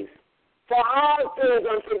always for all things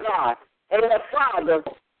unto God and the Father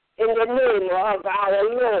in the name of our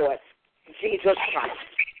Lord Jesus Christ.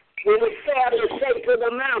 We would fail to say to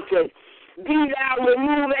the mountain, be thou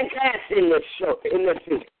removed and cast in the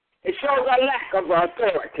sea. It shows a lack of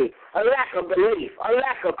authority, a lack of belief, a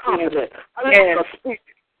lack of confidence, a lack of speech,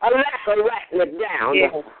 a lack of writing it down.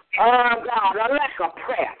 God, a lack of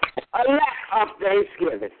prayer, a lack of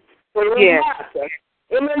thanksgiving. So we must,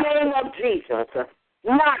 in the name of Jesus,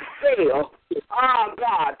 not fail,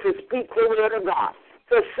 God, to speak the word of God,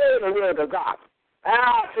 to say the word of God,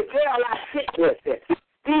 to tell our sicknesses,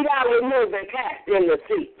 be thou removed and cast in the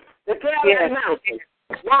sea. To tell that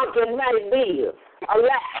mountain may be a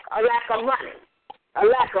lack of money, a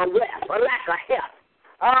lack of rest, a lack of health.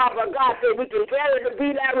 But God said we can tell it to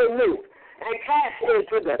be thou removed and cast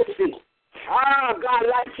into the sea. God,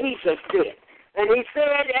 like Jesus did. And he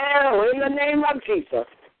said, in the name of Jesus,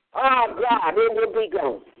 God, it will be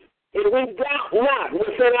gone. If we doubt not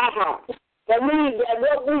within our hearts, believe that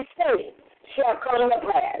what we say shall come to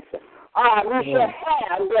pass. We shall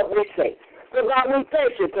have what we say. So, God, we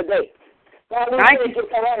thank you today. God, we thank you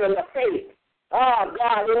for having the faith.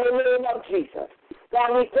 God, in the name of Jesus.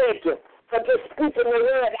 God, we thank you for just speaking the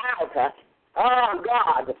word out.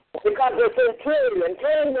 God, because the centurion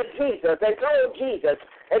came to Jesus and told Jesus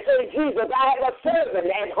and said, Jesus, I have a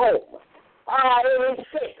servant at home. And he's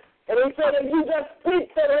sick. And he said, if you just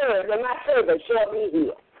speak the word, then my servant shall be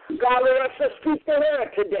healed. God, we want to speak the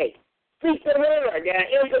word today. Speak the word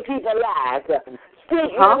into people's lives.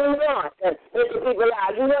 Speak what we want into people's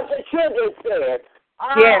lives. You want the children said.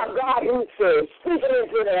 God, who says, speak it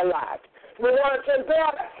into their lives. We want your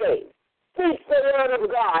daughter say, speak the word of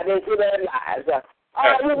God into their lives.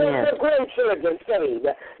 You want your grandchildren saved,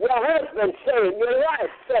 your husband saved, your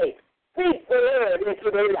wife saved. Speak the word into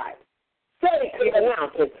their life. Say to the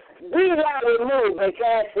mountain, be thou removed and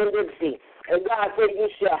cast into the sea. And God said, you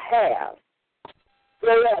shall have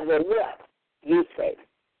forever what you say.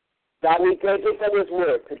 God, we thank you for this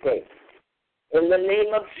word today. In the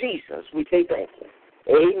name of Jesus, we say thank you.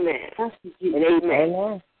 Amen. Thank you, Jesus. And amen.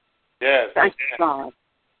 Amen. Yes. Thank you, God.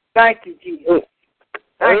 Thank you, Jesus.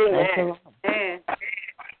 Amen. Amen.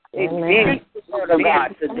 Amen. Speak the word of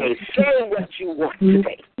God today. Say what you want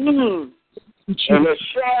today. And it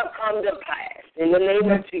shall come to pass. In the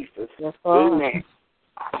name of Jesus. Amen.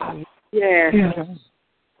 Yes.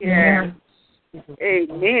 Yes.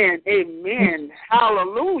 Amen. Amen.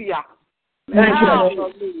 Hallelujah.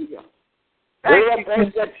 Hallelujah.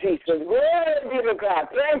 Thank you, Jesus. Glory be to God.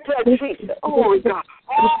 Thank you, Jesus. Oh, God.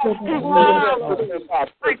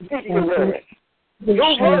 Thank you, Lord.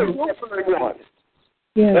 Your word, your word.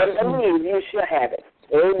 And believe you shall have it.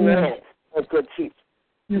 Amen. Thank you, Jesus.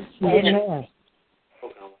 Amen.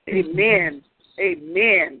 Amen.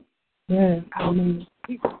 Amen. Amen.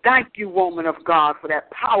 We thank you, woman of God, for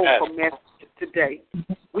that powerful message today.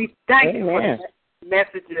 We thank you for that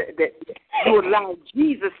message that you allow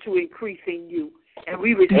Jesus to increase in you. And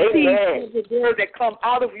we receive the word that come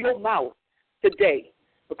out of your mouth today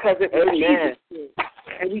because it was Jesus.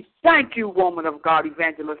 And we thank you, woman of God,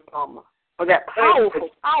 Evangelist Palmer, for that powerful,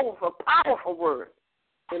 powerful, powerful word.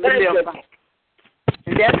 And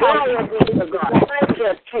that's how we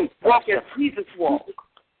walk as Jesus walked.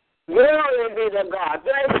 Glory be to God.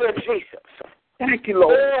 Thank you, Jesus. Thank you,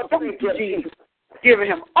 Lord. Thank you, Jesus. Giving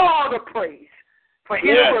him all the praise for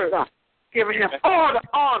his word. Giving him all the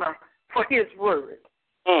honor for his word.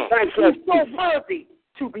 Thank you. He's so worthy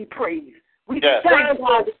to be praised. We thank God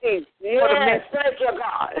for the message. Thank you,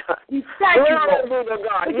 God. We thank you, Lord. Glory be to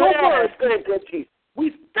God. For your word. Thank you, Jesus.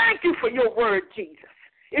 We thank you for your word, Jesus.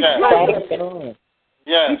 It's Thank you, Lord.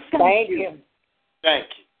 Yes. Thank you. Thank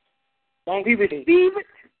you. We receive it.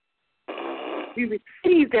 We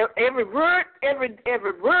receive every word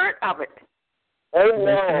of it.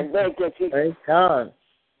 Amen. Thank you, Jesus. Praise God.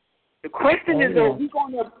 The question is, are we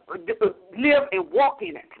going to live and walk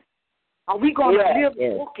in it? Are we going to live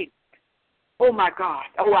and walk in it? Oh, my God.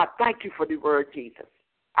 Oh, I thank you for the word, Jesus.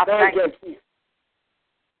 I thank you. Jesus.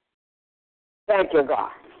 Thank you,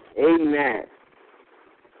 God. Amen.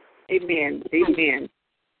 Amen. Amen.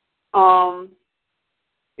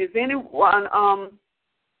 Is anyone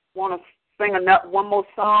want to sing one more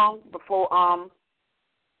song before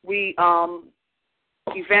we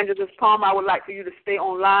Evangelist Palmer? I would like for you to stay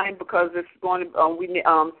online because it's going to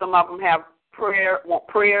some of them have want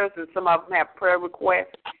prayers and some of them have prayer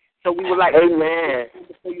requests. So we would like Amen.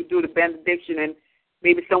 before you do the benediction, and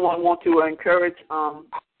maybe someone want to encourage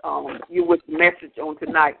you with the message on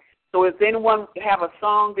tonight. So does anyone have a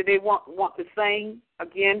song that they want to sing?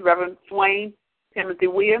 Again, Reverend Swain, Timothy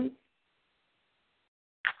Williams.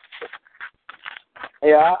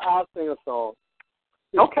 Yeah, I'll sing a song.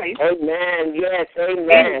 Okay. Amen. Yes,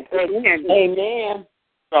 amen. Amen.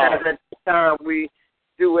 At this time, we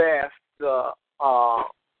do ask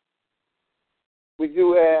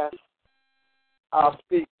our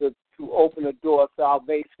speaker to open the door of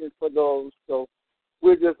salvation for those. So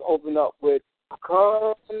we'll just open up with,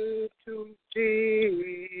 "Come to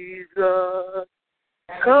Jesus,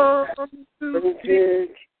 come to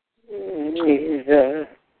Jesus,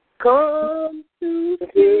 come to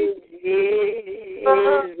Jesus,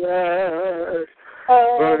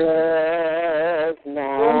 for us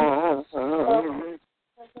now.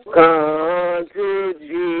 Come to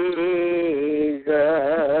Jesus,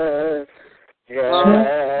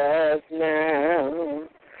 just now.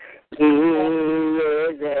 He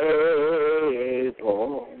is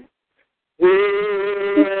able. He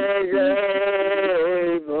is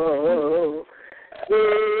able. He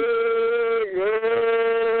is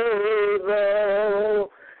able.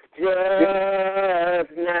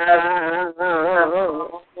 Just now.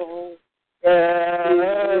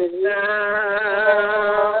 Just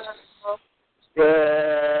now.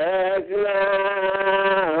 Just now.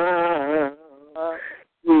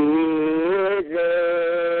 He is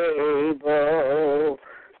able.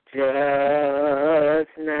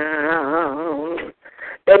 Just now.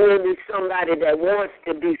 There may be somebody that wants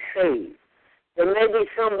to be saved. There may be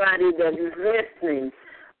somebody that is listening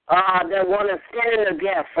that want to stand in the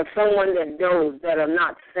gap for someone that knows that are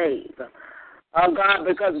not saved. God,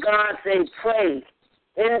 because God said pray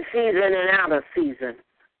in season and out of season.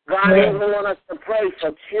 God even wants us to pray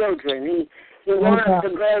for children. He wants us to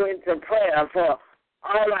go into prayer for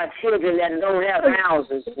all our children that don't have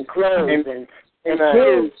houses and clothes and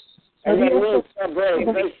shoes. And they need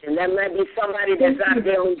celebration. There might be somebody that's out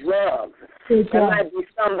there on drugs. There might be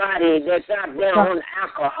somebody that's out there on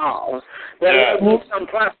alcohol. There may be some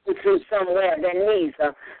prostitute somewhere that needs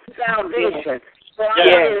salvation. So I want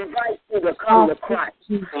to invite you to come to Christ.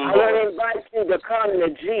 I want to invite you to come to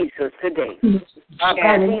Jesus today.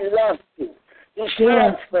 Because He loves you. He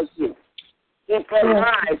cares for you. He He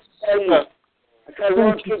provides for you. So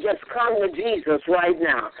won't you just come to Jesus right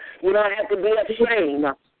now? You don't have to be ashamed.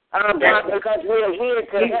 God, because we're here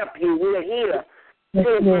to help you. We're here to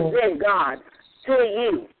present God to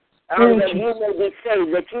you. That you may be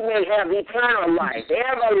saved, that you may have eternal life,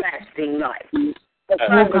 everlasting life. So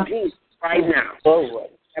come to Jesus right now.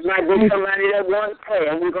 There might be somebody that wants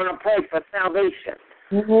prayer, and we're going to pray for salvation.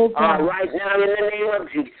 Right now in the name of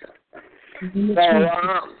Jesus. So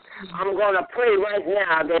I'm going to pray right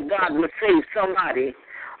now that God will save somebody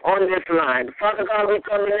on this line. Father God, we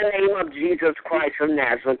come in the name of Jesus Christ of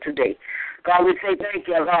Nazareth today. God, we say thank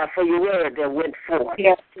you, God, for your word that went forth.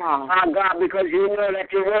 Yes, God. God, because you know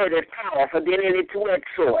that your word is powerful than any two-edged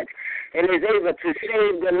sword and is able to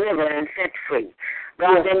save, deliver, and set free.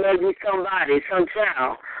 God, there may be somebody, some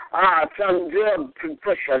child, some drug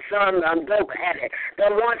pusher, some dope addict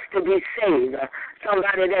that wants to be saved.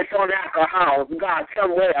 Somebody that's on alcohol, God,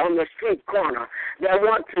 somewhere on the street corner that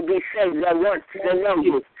wants to be saved, that wants to know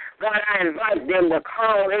you. God, I invite them to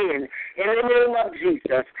call in the name of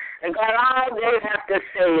Jesus. And God, all they have to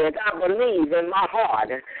say is, I believe in my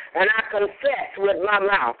heart, and I confess with my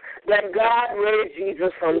mouth that God raised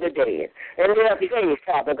Jesus from the dead. And they're saved,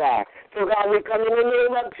 Father God. So God, we come in the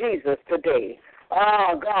name of Jesus today.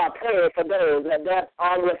 Oh, God, pray for those that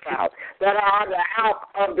are without, that are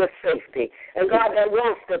out of the safety. And God, that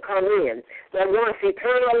wants to come in, that wants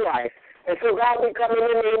eternal life. And so, God, we come in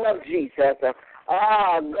the name of Jesus.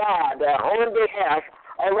 Oh, God, on behalf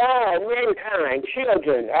of all mankind,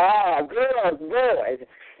 children, girls, boys,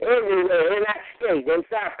 everywhere in that state, in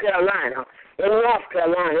South Carolina, in North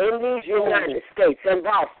Carolina, in these United States, in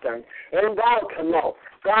Boston, in Baltimore.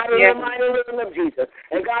 God, in the mighty name of Jesus.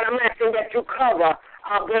 And God, I'm asking that you cover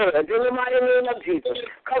our birds in the mighty name of Jesus.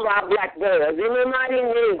 Cover our black birds in the mighty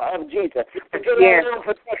name of Jesus. Put your own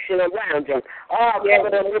protection around them.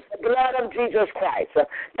 Cover them with the blood of Jesus Christ.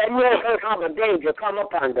 That no hurt, harm, or danger come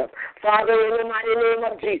upon them. Father, in the mighty name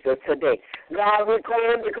of Jesus today. God, we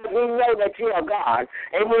come because we know that you are God.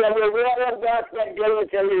 And we are the reward of us that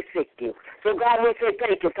diligently seek you. So God, we say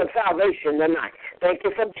thank you for salvation tonight. Thank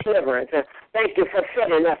you for deliverance. Thank you for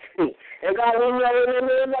setting us free. And God, we know in the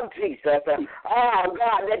name of Jesus,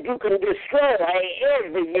 God, that you can destroy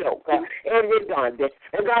every yoke, every bondage.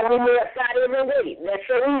 And God, we lay aside every weight that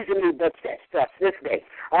so easily besets us this day.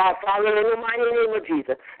 Father, in the mighty name of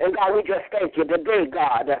Jesus. And God, we just thank you today,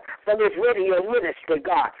 God, for this radio ministry,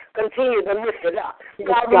 God. Continue to lift it up.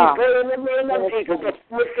 God, we pray in the name of Jesus that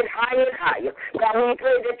you lift it higher and higher. God, we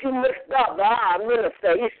pray that you lift up our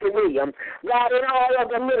minister, Easter William, God, and all of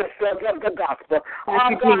the ministers of the gospel.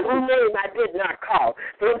 God, whose name I did not call.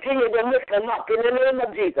 Continue to lift them up in the name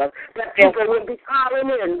of Jesus. That people will be calling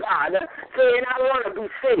in, God, saying, I want to be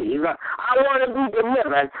saved. I want to be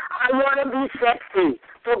delivered. I want to be set free.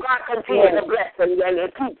 So God, continue to bless them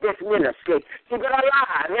and keep this ministry. Keep it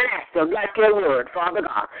alive and active like your word, Father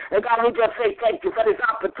God. And God, we just say thank you for this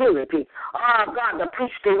opportunity. God, to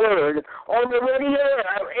preach the word on the radio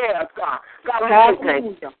air, God. God, we say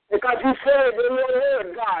thank you. Because you said in your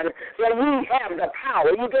word, God, that we have the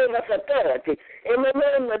power. You gave us authority in the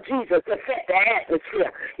name of Jesus to set the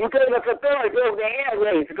atmosphere. You gave us authority over the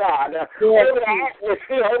airways, God, over the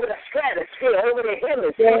atmosphere, over the stratosphere, over the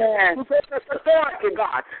hemisphere. You gave us authority,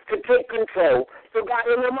 God, to take control. So, God,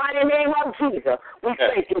 in the mighty name of Jesus, we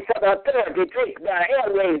thank you for the authority to take the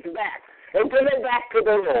airways back and give it back to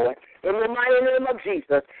the Lord. In the mighty name of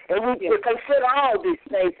Jesus. And we consider all these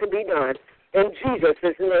things to be done. In Jesus'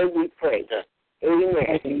 name we pray.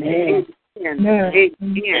 Amen. Amen. Amen.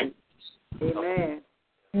 Amen. Amen.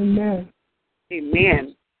 Amen.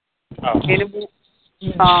 Amen.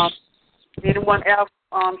 Anyone else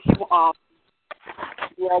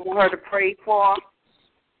you all want her to pray for?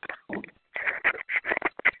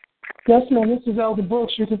 Yes, ma'am. This is Elder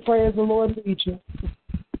Brooks. You can pray as the Lord leads you.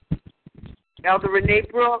 Elder Renee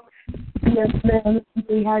Brooks? Yes, ma'am.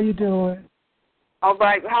 How you doing? All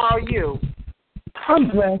right. How are you? I'm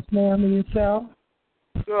blessed, ma'am. And yourself?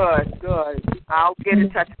 Good, good. I'll get in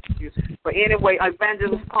touch with you. But anyway,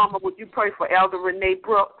 Evangelist Palmer, would you pray for Elder Renee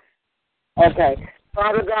Brooks? Okay.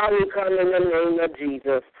 Father God, we come in the name of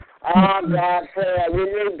Jesus. God, for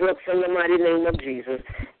Renee Brooks in the mighty name of Jesus.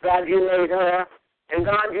 God, you made her. And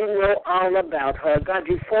God, you know all about her. God,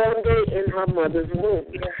 you formed her in her mother's womb.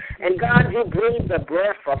 And God, you breathed the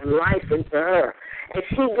breath of life into her. And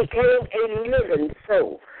she became a living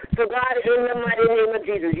soul. So God, in the mighty name of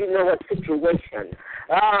Jesus, you know her situation.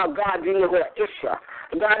 God, you know her issue.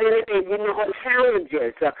 God, in the name, you know her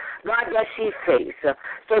challenges, God, that she faces.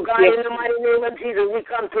 So, God, in the mighty name of Jesus, we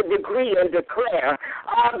come to decree and declare,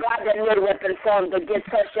 God, that no weapon formed against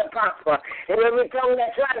her shall prosper. And every tongue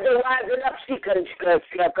that tries to rise it up, she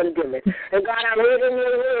shall condemn it. And God, I read in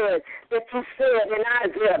your word that you said in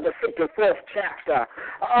Isaiah, the 54th chapter,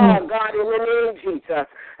 God, in the name of Jesus,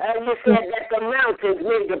 you said that the mountains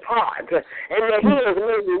may depart and the hills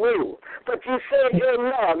may be moved. But you said your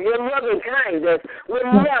love, your loving kindness will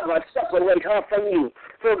never separate her from you.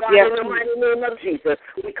 So, God, in the mighty name of Jesus,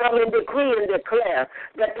 we come and decree and declare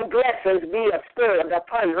that the blessings be stored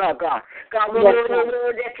upon her, God. God, we know in the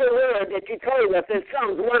word that your word that you told us in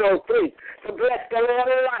Psalms 103 to bless the Lord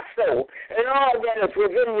of our soul and all that is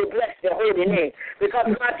within you, bless the holy name. Because,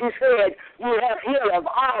 God, you said you have healed of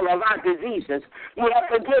all of our diseases. You have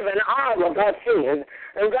forgiven all of our sins.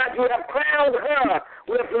 And, God, you have crowned her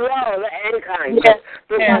with love and kindness.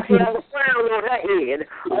 Because you have a crown on her head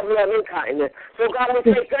of love and kindness. So, God, we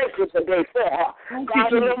say thank you today for her.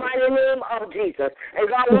 God, in the mighty name of Jesus. And,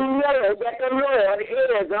 God, we know that the Lord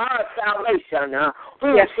is our salvation.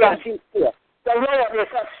 Who shall she fear? The Lord is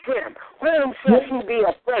her strength. Whom shall she be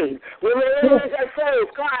afraid? When the enemies and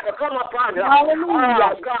foes cry to come upon her,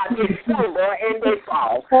 God, they stumble and they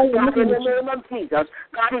fall. God, in the name of Jesus,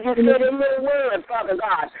 God, as you said in your word, Father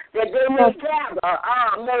God, that they may gather,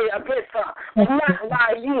 may against her, but not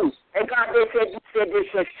by you. And God, you said they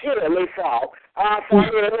shall surely fall.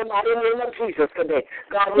 Father, in the mighty name of Jesus today,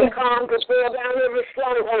 God, we come to pull down every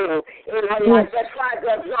stronghold in her life that tries to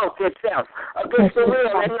exalt itself against the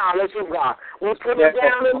will and knowledge of God. We put it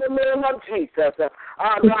down in the name of Jesus.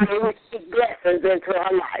 God, and we speak blessings into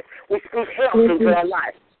her life. We speak health into her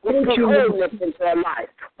life. We speak wholeness into her life.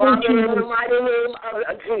 Father, in the mighty name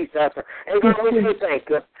of Jesus. And God, we say thank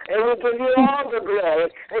you. And we give you all the glory.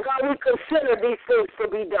 And God, we consider these things to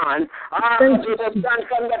be done. Because it was done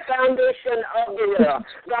from the foundation of the world.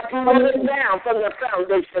 God, you wrote it down from the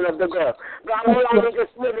foundation of the world. God, we only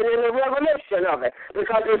just living in the revelation of it.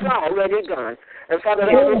 Because it's already done. And Father,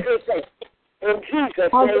 God, we say thank you. In Jesus'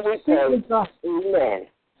 name we pray. Amen.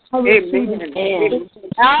 Amen.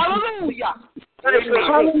 Hallelujah. Thank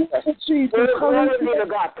you, Jesus. Glory be to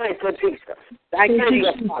God. Thank you, Jesus. Thank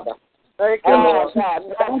you, Father. Thank you, Lord.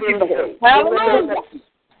 Hallelujah.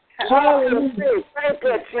 Hallelujah. Thank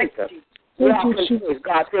you, Jesus. Walk in faith.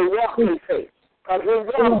 God said walk in faith. Because we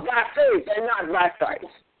walk by faith and not by sight.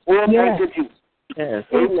 Well, thank you, Jesus. Yes.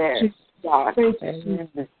 Amen. God. Thank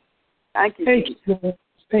you. Thank you, Lord.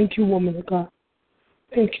 Thank you, woman of God.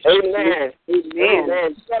 Thank you. Amen.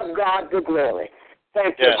 Amen. Give God the glory.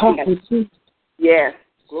 Thank you, Jesus. Yes.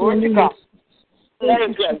 Glory to God.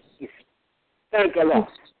 Thank you, Jesus. Thank you, Lord.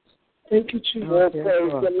 Thank you, Jesus. Praise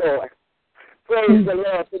the Lord. Praise the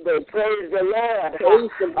Lord today. Praise the Lord. Praise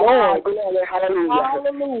the Lord. Glory. Hallelujah.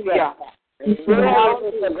 Hallelujah.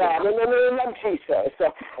 Glory be to God. In the name of Jesus.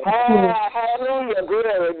 Hallelujah.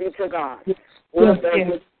 Glory be to God. Glory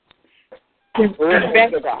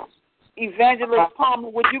be to God. Evangelist Palmer,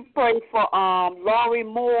 would you pray for Laurie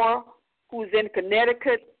Moore, who's in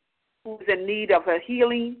Connecticut, who's in need of a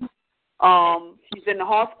healing? She's in the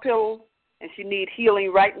hospital, and she needs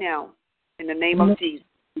healing right now, in the name of Jesus.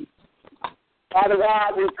 Father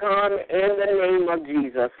God, we come in the name of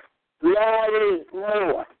Jesus. Laurie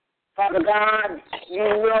Moore. Father God, you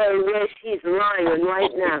know where she's lying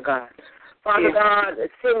right now, God. Father God,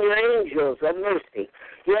 send your angels of mercy,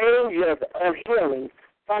 your angels of healing.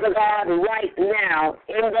 Father God, right now,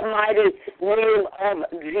 in the mighty name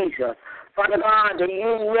of Jesus. Father God, you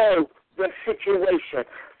know the situation.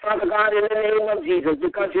 Father God, in the name of Jesus,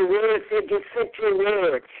 because your word said you sent your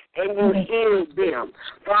word and you healed them.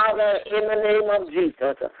 Father, in the name of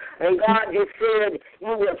Jesus. And God, you said you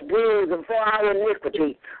was bruised for our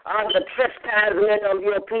iniquity. The chastisement of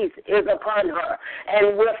your peace is upon her.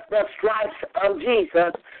 And with the stripes of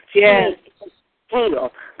Jesus, she is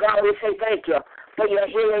healed. God, we say thank you for your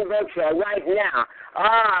healing virtue right now.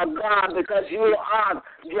 God, because you are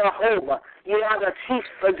Jehovah. You are the chief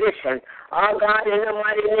physician. God, in the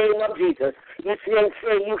mighty name of Jesus. You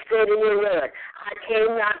said in your word, I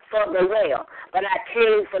came not for the well, but I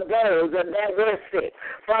came for those that were sick.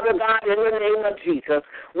 Father God, in the name of Jesus,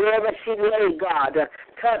 wherever she lay, God,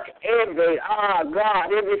 touch every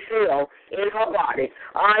cell in her body.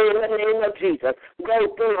 In the name of Jesus,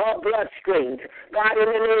 go through her bloodstreams. God, in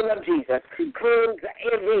the name of Jesus, cleanse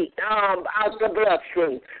every out the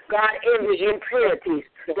bloodstream. God, every impurities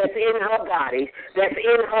that's in her body, that's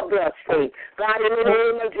in her bloodstream. God, in the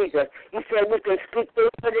name of Jesus, you said we can speak the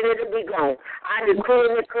word and it'll be gone. I decree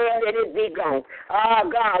and declare that it be gone. Oh,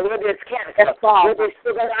 God, whether it's cancer, whether it's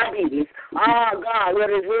sugar diabetes, oh, God,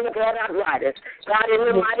 whether it's rheumatoid arthritis, God, in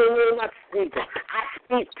the mighty name of Jesus, I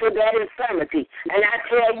speak to that infirmity, and I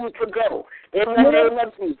tell you to go. In the name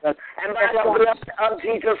of Jesus, and by the blood of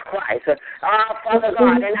Jesus Christ. Father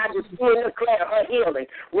God, and I decree and declare her healing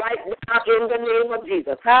right now in the name of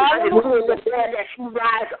Jesus. I decree and declare that she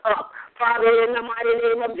rise up, Father, in the mighty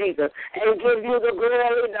name of Jesus, and give you the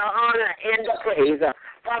glory, the honor, and the praise.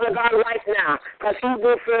 Father God, right now, because he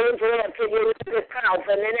do friends to you is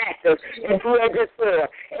powerful and active, and he has this sword,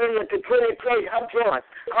 able to penetrate her joints,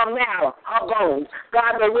 her marrow, her bones.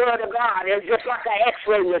 God, the word of God is just like an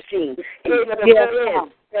x-ray machine, able to put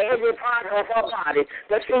in to every part of her body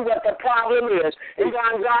to see what the problem is. And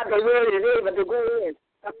God, the word is able to go in.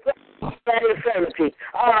 That infirmity,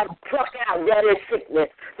 pluck out that is sickness,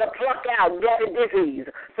 to pluck out that is disease.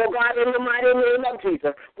 So God, in the mighty name of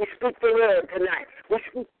Jesus, we speak the word tonight. We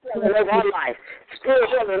speak healing over her life, still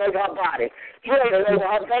healing over her body, healing over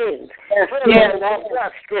her veins, healing over her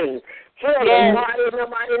bloodstream. Healing, God, in the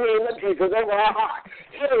mighty name of Jesus, over her heart.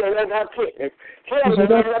 Healing over her kidneys. Healing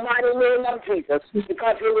in the mighty name of Jesus,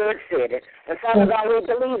 because your word said it. And Father God, we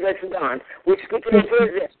believe it's done. We speak it into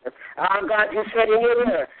existence. God, you said in your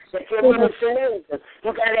word that you're ministering angels.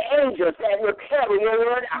 You got angels that will carry your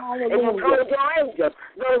word out. And you told your angels,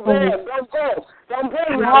 don't go. Don't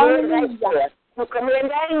bring your word back there. You command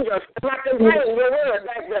angels not to bring your word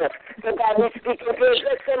back there. So God, we speak into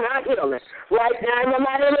existence and our healing. Right now in the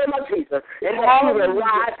mighty name of Jesus. And that you will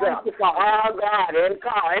rise up. Oh God, and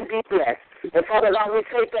call and be blessed. And Father God, we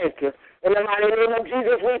say thank you. In the mighty name of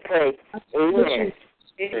Jesus we pray. Amen.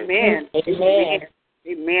 Amen. Amen.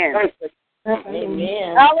 Amen.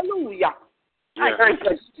 Amen. Hallelujah. I thank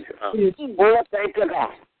you. Oh, thank you,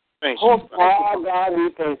 God. Thank you. Oh, God, we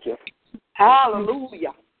thank you.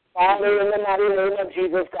 Hallelujah. Father, in the mighty name of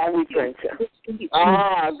Jesus, God, we thank you.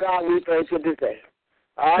 God, we thank you today.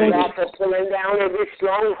 God, for pulling down every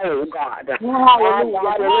stronghold, God. God, in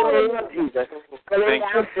the name of Jesus, pulling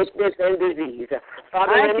down sickness and disease.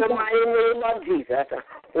 Father, in the mighty name of Jesus.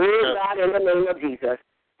 Oh, God, in the name of Jesus.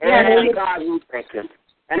 And God, we thank you.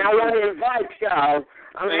 And I want to invite y'all.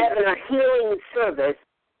 I'm having a healing service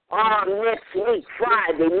next week,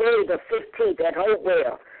 Friday, May the 15th at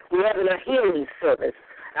Hopewell. We're having a healing service.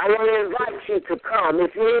 I want to invite you to come.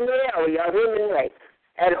 If you're in the area of Human Lake,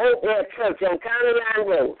 at Hopewell Church on County Line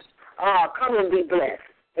Road, come and be blessed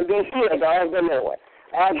and be healed of the Lord.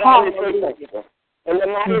 God is faithful. In the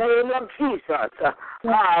mighty name of Jesus,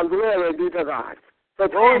 glory be to God. So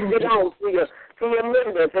pass it on to your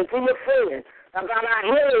members and to your friends about our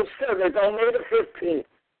healing service on May the 15th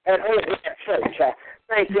at Hopewell Church.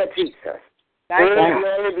 Thank you, Jesus.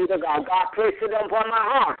 Glory be to God. God placed it upon my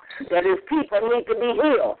heart that his people need to be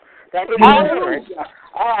healed. That his words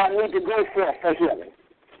need to go forth for healing.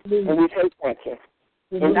 And we say thank you.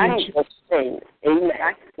 In Jesus' name,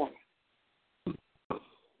 amen.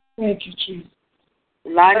 Thank you, Jesus.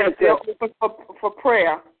 Line is still open for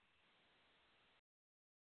prayer.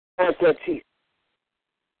 Thank you, Jesus.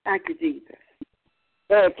 Thank you, Jesus.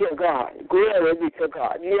 Thank you, God. Glory be to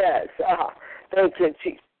God. Yes. Thank you,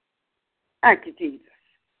 Jesus. Thank you, Jesus.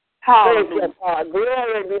 Thank you, God.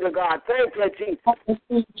 Glory be to God. Thank you, Jesus. Oh,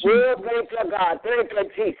 thank you, God. Thank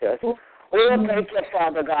you, Jesus. Oh, thank you,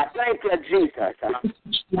 Father God. Thank you, Jesus.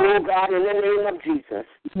 Oh, God, in the name of Jesus.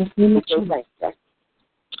 Thank you.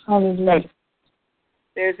 Hallelujah.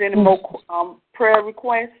 There's any more prayer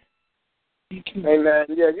requests? Amen.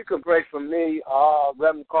 Yeah, you can pray for me,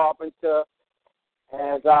 Reverend Carpenter,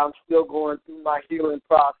 as I'm still going through my healing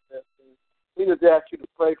process. We just ask you to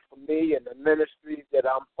pray for me and the ministry that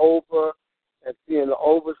I'm over and being the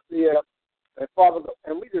overseer. And Father,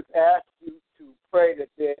 and we just ask you to pray that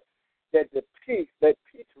the peace, let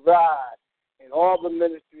peace rise in all the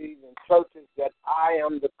ministries and churches that I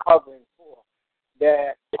am the covering for.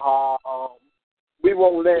 That we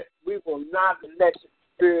will not let the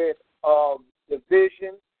spirit of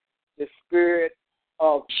division, the spirit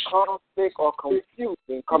of conflict or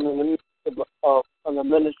confusion come in the midst of the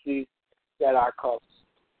ministries that are covered.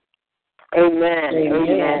 Amen.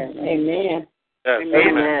 Amen. Amen. Yes.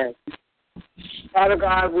 Amen. Father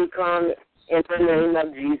God, we come in the name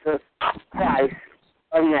of Jesus Christ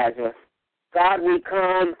of Nazareth. God, we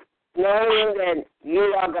come knowing that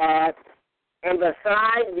you are God, and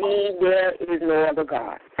beside thee there is no other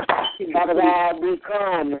God. Father God, we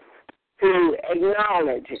come to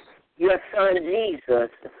acknowledge your Son Jesus,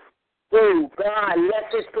 who, God,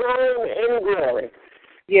 left his throne in glory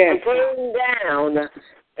and came down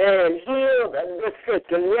and healed the sick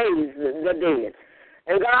and raised the dead.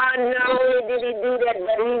 And God, not only did he do that,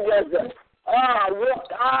 but he was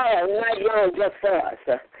worked all night long just for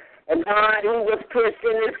us. And God, he was pierced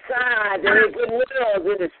in his side, and he put nails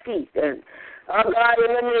in his feet. And God,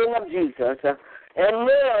 in the name of Jesus, and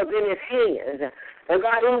nails in his hands. And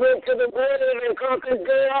God, he went to the grave and conquered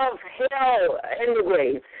death, hell, and the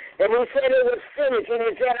grave. And he said it was finished. And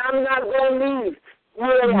he said, I'm not going to leave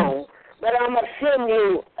you alone, but I'm going to send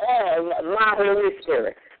you of my Holy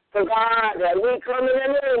Spirit. So God, we come in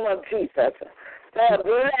the name of Jesus.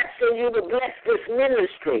 Blessing you to bless this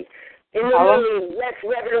ministry. In the name, bless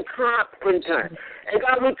Reverend Carpenter. And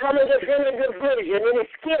God, we come against any division, any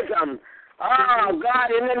schism. Oh,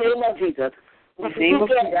 God, in the name of Jesus. We speak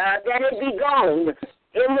that it be gone.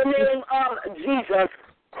 In the name of Jesus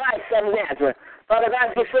Christ of Nazareth. Father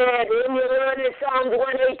God, you said in your word in Psalms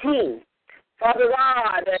 118, Father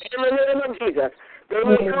God, in the name of Jesus, they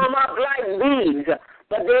will come up like bees,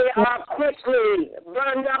 but they are quickly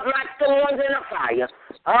burned up like thorns in a fire.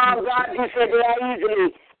 Oh, God, you said they are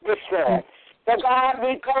easily destroyed. So, God,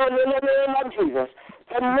 we come in the name of Jesus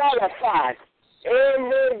to nullify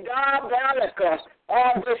every diabolical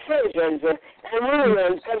decisions and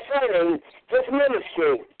rulings concerning his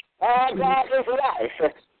ministry, God, his life,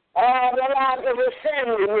 the lives of his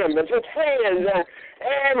family members, his friends,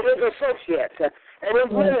 and his associates, and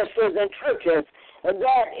his ministers and churches. And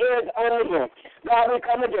that is under him. God, we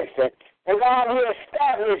come against it. And God, we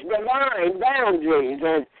establish divine boundaries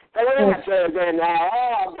and parameters and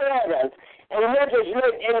borders and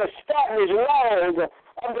legislate and establish laws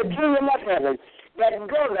of the kingdom of heaven that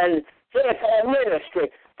govern his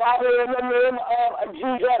ministry. Father, in the name of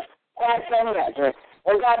Jesus Christ of Nazareth.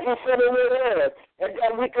 And God, you said in your word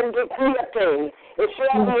that we can decree a thing. It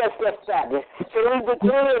shall be established. So we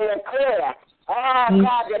decree and declare, God,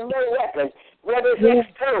 that no weapon, whether it's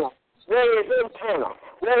external, whether it's internal,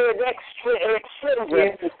 whether it's extrinsic,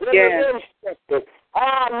 whether it's instructed,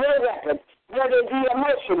 no weapon, whether it be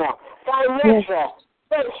emotional, financial,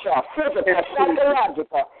 social, physical,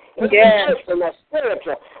 psychological, educational,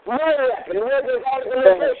 spiritual, no weapon, whether it's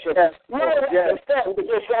organization, no weapon, stand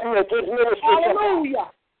against that make his ministry. Hallelujah.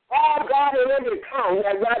 Oh, God, in every tongue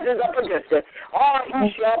that rises up against it,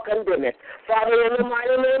 he shall condemn it. Father, in the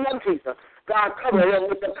mighty name of Jesus, God, cover him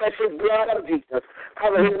with the precious blood of Jesus.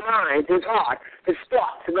 Cover his mind, his heart, his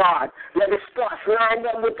thoughts, God. Let his thoughts line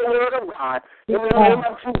up with the word of God. In the name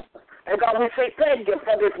of Jesus. And God, we say thank you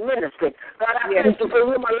for this ministry. God, I thank you for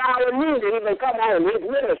him allowing me to even come on his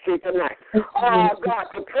ministry tonight. Oh,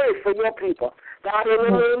 God, to pray for your people. God, in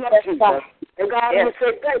the name of Jesus. And God, we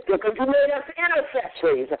say thank you because you made us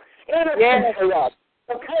intercessories. Intercessors.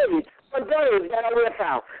 To pray for those that are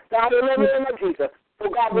without. God, in the name of Jesus. So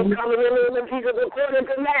God, we come in the name of Jesus according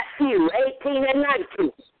to Matthew 18 and 19.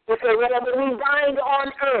 We say whatever we bind on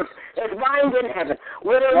earth is bound in heaven.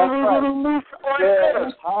 Whatever we release on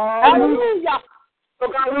earth. Hallelujah. So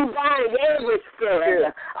God, we bind every spirit.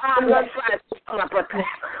 Let's try to come up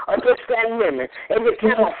against that women. Every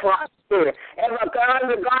camouflage spirit. Every God,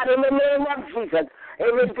 in the name of Jesus.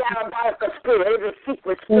 Every diabolical spirit. Every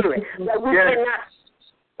secret spirit that we cannot.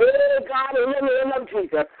 Oh, God, in the name of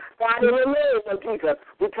Jesus. God, in the name of Jesus.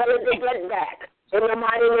 We tell it to get back. In the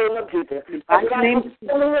mighty name of Jesus. God, in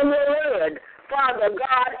your word. Father,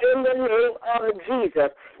 God, in the name of Jesus.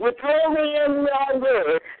 You told me in your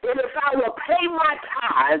word that if I will pay my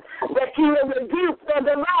tithes, that you will rebuke the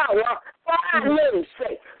devourer for our name's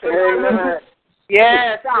sake.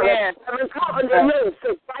 Yes. I'm calling the name's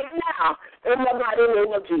sake right now in the mighty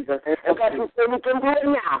name of Jesus. And God, you say we can do it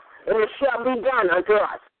now, and it shall be done unto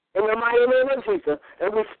us. In the mighty name of Jesus,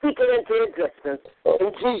 and we speak it into existence.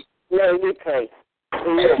 In Jesus' name we pray.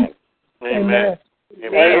 Amen. Amen.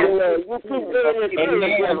 Amen. You keep being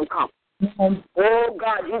encouraged. Oh,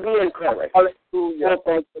 God, you be encouraged. Hallelujah.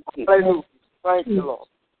 Thank you, Lord.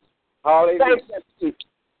 Hallelujah. Thank you.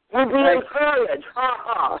 You be encouraged.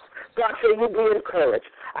 God said you be encouraged.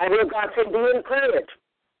 I hear God say be encouraged.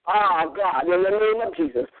 God, in the name of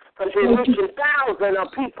Jesus. Because you're reaching thousands of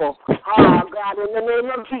people. God, in the name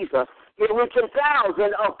of Jesus. You're reaching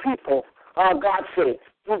thousands of people. God said,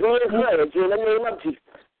 you be encouraged in the name of Jesus.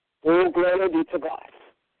 Oh, glory be to God.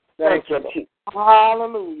 Thank you, Jesus.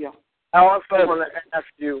 Hallelujah. I also want to ask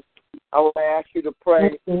you, to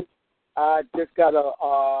pray. I just got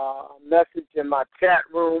a message in my chat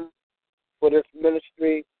room for this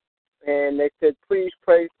ministry, and they said, please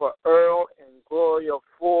pray for Earl and Gloria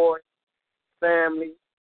Ford family,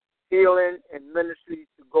 healing and ministry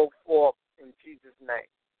to go forth in Jesus' name.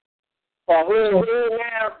 For who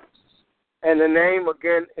now? And the name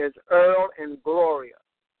again is Earl and Gloria.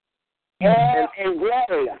 And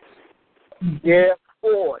Gloria. Yeah,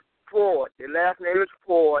 Ford. Their last name is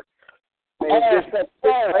Ford. It's a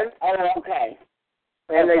Ford. Oh, okay.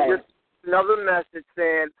 And they just another message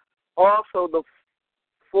saying, also the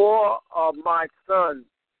 4 of my sons,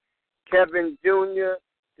 Kevin Jr.,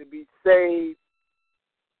 to be saved.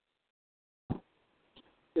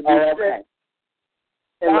 To be saved.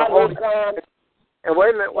 And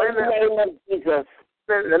wait a minute. In the name of Jesus.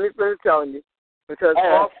 Let me finish telling you. Because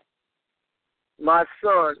also my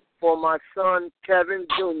son Kevin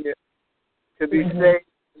Jr. to be saved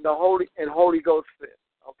in the Holy Ghost filled.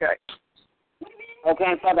 Okay.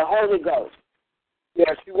 Okay, for the Holy Ghost.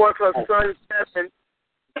 Yeah, she wants her son Kevin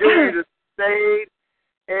Jr. to be saved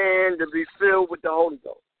and to be filled with the Holy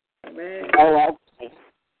Ghost. Amen. Oh, okay.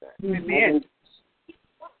 Amen.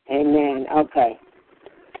 Amen. Okay.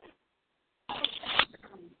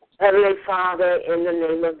 Heavenly Father, in the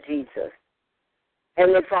name of Jesus.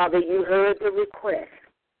 Heavenly Father, you heard the request.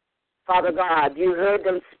 Father God, you heard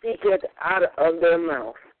them speak it out of their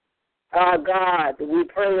mouth. God, we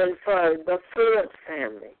pray for the Ford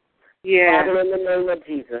family. Yeah. Father, in the name of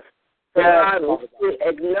Jesus. So God, we're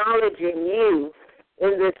acknowledging you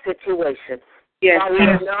in this situation. Yes. God,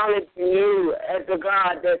 we're acknowledging you as the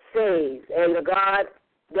God that saves and the God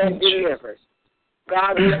that delivers.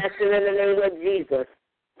 God, we ask you in the name of Jesus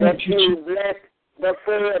that you bless the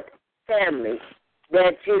Ford family,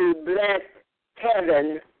 that you bless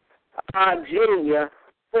Kevin Jr.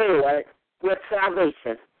 Ford with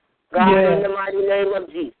salvation. God, in the mighty name of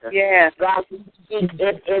Jesus. Yes. God, we speak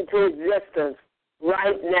it into existence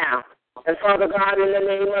right now. And Father God, in the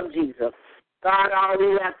name of Jesus, God, all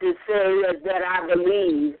we have to say is that I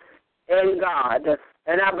believe in God.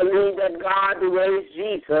 And I believe that God raised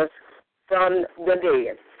Jesus from the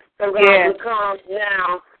dead. So God, we come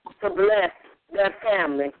now to bless their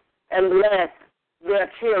family and bless their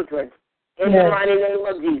children in the mighty name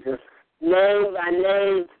of Jesus, name by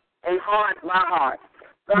name and heart by heart.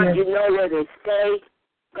 God, you know where they stay.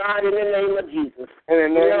 God, in the name of Jesus, you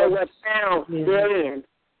know what town they're in.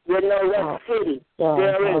 You know what city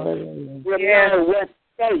they're in. You know what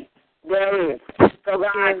state they're in. So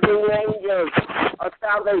God, send angels of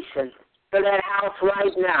salvation to that house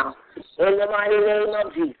right now. In the mighty name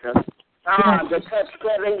of Jesus. God, to touch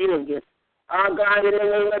Kevin Jr. God, in the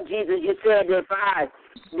name of Jesus, you said if I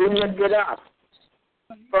be lifted up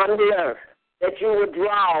from the earth, that you would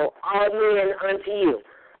draw all men unto you.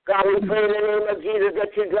 God, we pray in the name of Jesus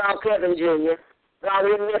that you draw Kevin Jr. God,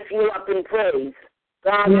 we lift you up in praise.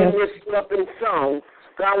 God, we lift you up in song.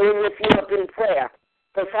 God, we lift you up in prayer.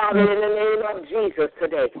 So, Father, in the name of Jesus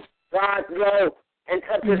today, God, go and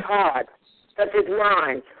touch his heart, touch his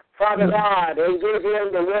mind. Father God, and give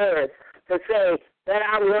him the words to say that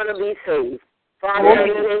I want to be saved. Father,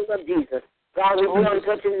 in the name of Jesus, God, we come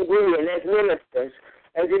touch and agree as ministers,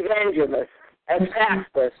 as evangelists, as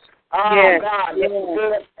pastors. God,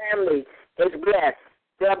 their family is blessed.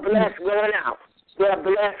 They're blessed going out. They're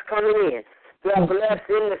blessed coming in. They're blessed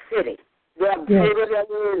in the city. They're blessed.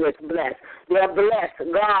 They're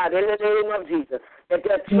blessed, God, in the name of Jesus, that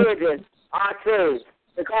their children are saved.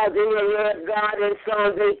 Because in your word, God, in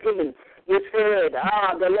Psalms 18, you said,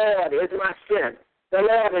 the Lord is my strength. The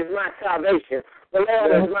Lord is my salvation. The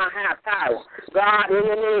Lord is my high power. God, in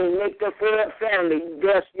the name, make the Ford family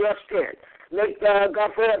your strength. Make the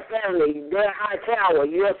Ford family their high tower,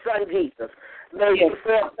 your son Jesus. Make the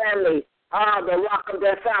Ford family the rock of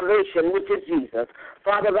their salvation, which is Jesus.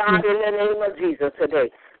 Father God, in the name of Jesus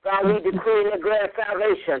today, God, we decree and declare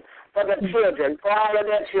salvation for the children, for all of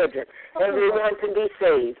their children, everyone to be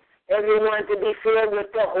saved, everyone to be filled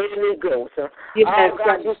with the Holy Ghost.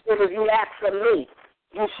 God, you said if you ask of me,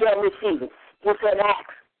 you shall receive it. You said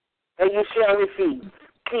ask, and you shall receive.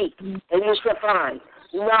 Seek, and you shall find.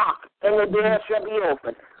 Knock, and the door shall be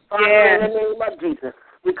open. Father, in the name of Jesus,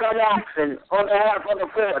 we come asking on behalf of the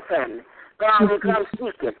Ford family. God, we come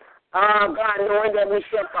seeking. God, knowing that we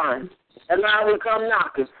shall find. And now we come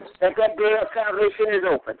knocking, that day of salvation is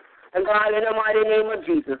open. And God, in the mighty name of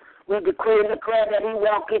Jesus, we decree and declare that he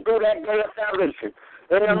walk you through that day of salvation.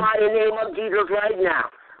 In the mighty name of Jesus right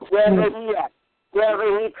now, wherever he at, wherever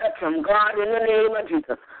he touch him, God, in the name of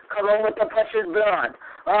Jesus, cover him with the precious blood.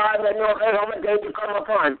 That no harm or danger come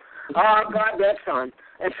upon. God, that son,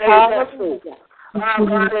 and save that soul.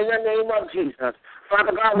 God, in the name of Jesus.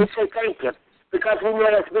 Father God, we say thank you, because we know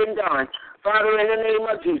it's been done. Father, in the name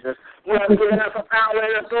of Jesus, you have given us a power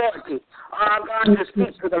and authority, God, to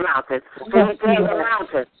speak to the mountain. So we tell the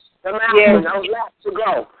mountain of lack to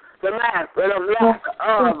go, the mountain of lack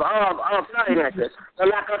of finances, the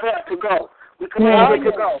lack of health to go. We command it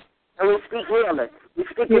to go, and we speak healing. We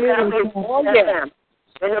speak salvation.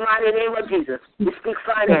 In the mighty name of Jesus, we speak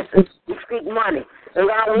finances. We speak money. And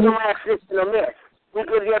God, we don't ask this in a mess. We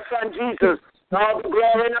give your son Jesus all the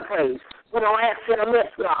glory and the praise. We don't ask in a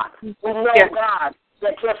mess, God. We know, God,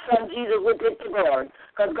 that your son Jesus will get the glory.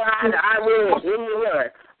 Because, God, I will in your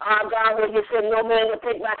word. God, when you said no man will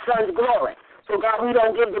take my son's glory. So, God, we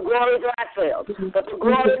don't give the glory to ourselves, but the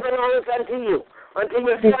glory belongs unto you, unto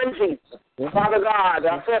your son Jesus. Father God,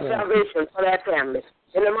 I for salvation for that family.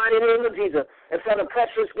 In the mighty name of Jesus, and for the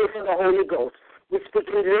precious gift of the Holy Ghost. We speak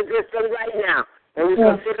into existence right now, and we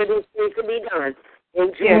consider these things to be done.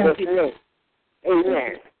 In Jesus' name.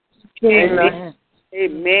 Amen. Amen.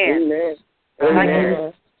 Amen.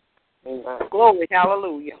 Amen. Amen. Glory,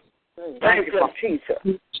 hallelujah. Thank you, Jesus.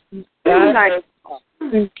 Thank you.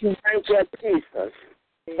 Thank you, Jesus.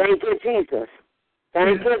 Thank you, Jesus.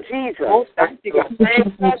 Thank you, Jesus. Oh, thank you, God. Thank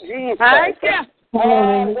you, Jesus. Thank you. Oh,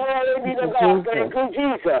 glory be to God. Thank you,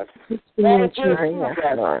 Jesus. Thank you, Jesus.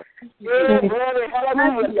 Glory,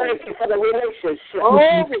 hallelujah. Thank you for the relationship. Oh,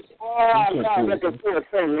 God, let the poor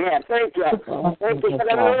family have. Thank you. Thank you for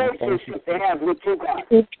the relationship they have with you, God.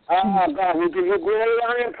 Oh, God, we give you glory,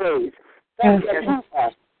 honor, and praise. Thank you,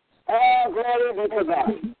 Jesus. Oh, glory be to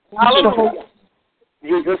God. Hallelujah.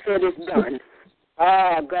 Jesus said it's done.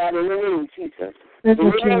 Oh, God, in the name of Jesus. In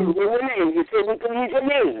your name. You said we can use your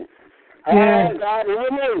name. Oh, God, in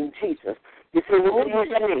your name, Jesus. You said we can use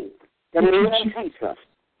your name. The name of Jesus.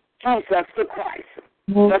 Jesus the Christ.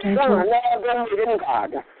 The Son of the living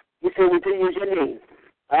God. You said we can use your name.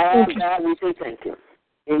 Oh, God, we say thank you.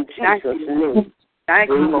 In Jesus' name. Thank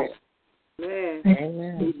you, Lord. Amen.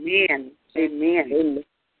 Amen. Amen.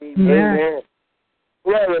 Amen.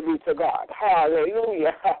 Glory be to God.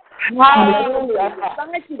 Hallelujah. Hallelujah.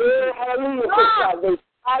 Thank you. Hallelujah for salvation.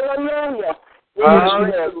 Hallelujah.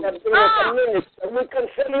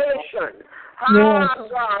 Reconciliation.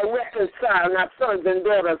 God, reconcile our sons and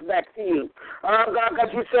daughters back to you. Oh, God,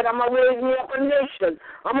 because you said, I'm going to raise you up a nation.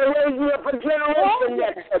 I'm going to raise you up a generation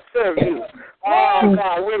that will serve you. Oh,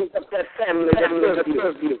 God, raise up that family that will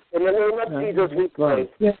serve you. In the name of Jesus, we pray.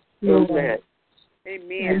 Amen.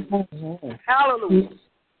 Amen. Hallelujah.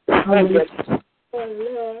 Thank you.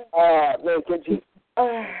 Thank you, Jesus.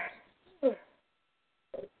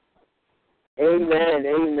 Amen.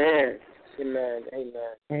 Amen. Amen. Amen.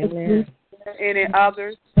 Amen. Any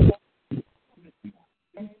others?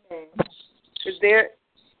 Is there?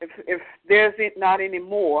 If there's not any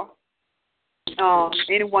more,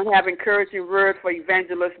 anyone have encouraging word for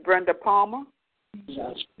Evangelist Brenda Palmer?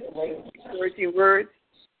 Encouraging words.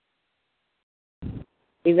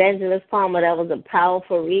 Evangelist Palmer, that was a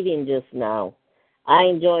powerful reading just now. I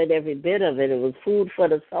enjoyed every bit of it. It was food for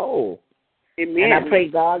the soul. Amen. And I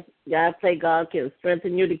pray God can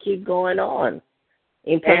strengthen you to keep going on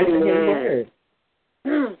in praising His word.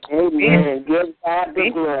 Amen. Give God the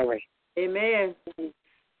glory. Amen.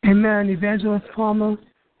 Amen. Evangelist Palmer,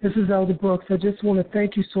 this is Elder Brooks. I just want to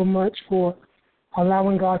thank you so much for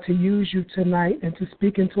allowing God to use you tonight and to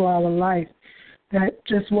speak into our life. That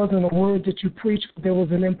just wasn't a word that you preached, but there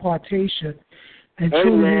was an impartation. And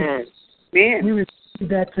truly, we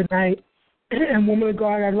received that tonight. And, woman of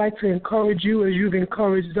God, I'd like to encourage you as you've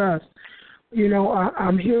encouraged us. You know,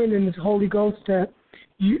 I'm hearing in this Holy Ghost that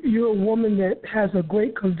you're a woman that has a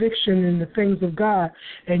great conviction in the things of God,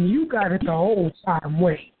 and you got it the old time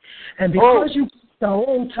way. And because you the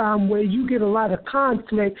old time way, you get a lot of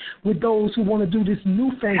conflict with those who want to do this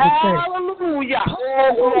newfangled thing. Hallelujah.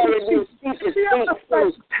 Hallelujah.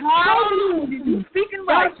 Hallelujah. Speaking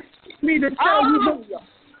right. Me to tell you,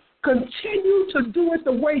 continue to do it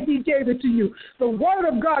the way He gave it to you. The Word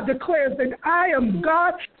of God declares that I am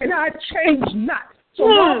God and I change not. So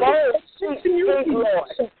continue to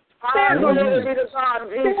stand on the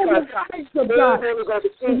face of God.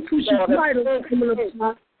 You should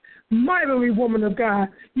mightily, woman of God.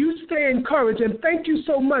 You stay encouraged, and thank you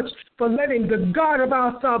so much for letting the God of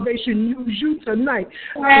our salvation use you tonight.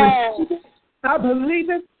 I believe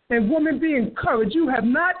it, and woman, be encouraged. You have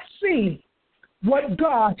not seen what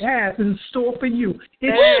God has in store for you.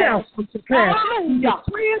 It shall come to pass.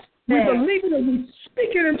 We believe it and we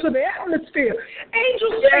speak it into the atmosphere.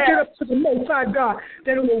 Angels take it up to the Most High God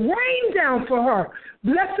that it will rain down for her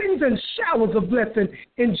blessings and showers of blessing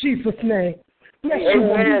in Jesus' name. Bless you.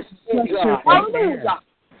 Bless you. Hallelujah.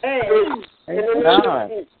 Thank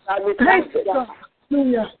you, God.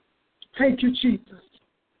 Hallelujah. Thank you, Jesus.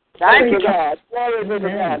 Thank you, God. Glory be to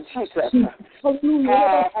God. Jesus.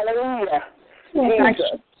 Hallelujah. Hallelujah.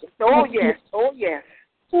 Jesus. Oh, yes. Oh, yes.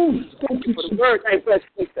 Thank you for the word. Thank you,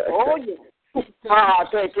 Jesus. Oh, yes.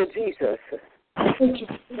 Thank you, Jesus. Thank you.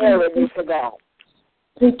 Glory be to God.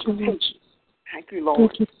 Thank you, Lord. Thank you,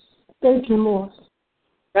 Lord. Thank you, Lord.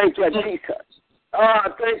 Thank you, Jesus. Oh,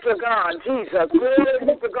 thank you, God, Jesus. Glory be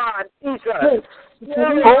to God, Jesus.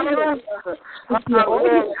 Hallelujah.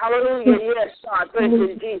 Hallelujah. Yes, God. Thank you,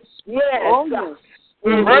 Jesus. Yes, God.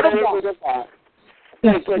 Glory be to God.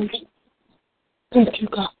 Thank you, Jesus. Thank you,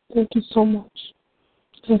 God. Thank you so much.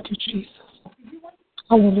 Thank you, Jesus.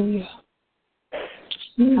 Hallelujah.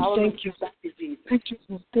 Thank you. Thank you, Jesus. Thank you,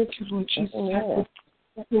 Lord. Thank you, Lord Jesus.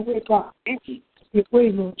 Have your way, God. Thank you. Have your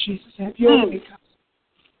way, Lord Jesus. Have your way, God.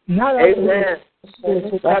 Not our Amen. way.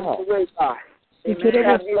 Have your way, God. Amen.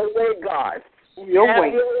 Have your way, God. Your way.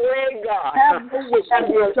 Have your way, God. Have your way. Have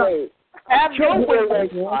your way. Have your way.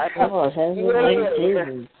 God, have your way,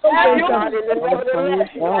 Jesus. Have your God in the nevertheless.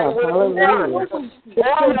 Hallelujah.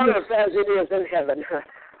 On earth as it is in heaven.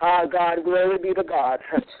 God, glory be to God.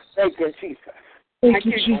 Thank you, Jesus. Thank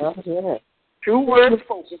you, Jesus. True words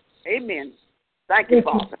spoken. Amen. Thank you,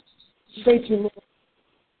 Father. Thank you, Lord.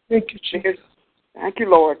 Thank you, Jesus. Thank you,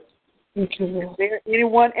 Lord. Thank you, Lord. Is there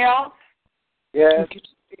anyone else? Yes.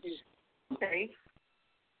 Okay.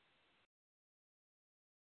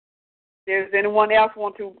 Does anyone else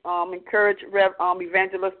want to encourage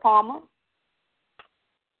Evangelist Palmer?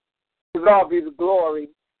 To God be the glory.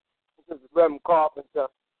 This is Reverend Carpenter.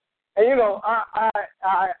 And, you know, I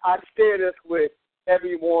share this with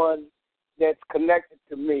everyone that's connected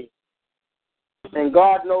to me. And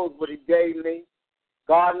God knows what he gave me.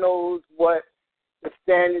 God knows what the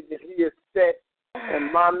standard that he has set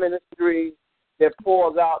in my ministry that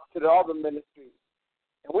pours out to the other ministries.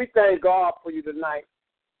 And we thank God for you tonight.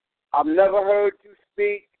 I've never heard you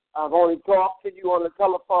speak. I've only talked to you on the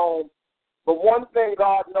telephone. But one thing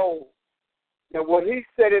God knows, that what he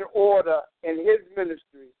set in order in his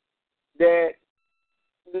ministry, that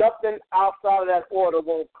nothing outside of that order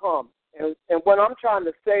won't come. And what I'm trying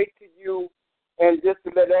to say to you, and just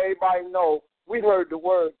to let everybody know, we heard the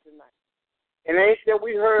word tonight. And ain't that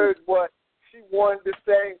we heard what she wanted to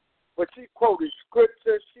say, but she quoted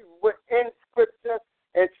scripture, she went in scripture,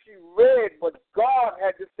 and she read what God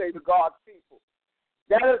had to say to God's people.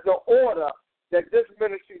 That is the order that this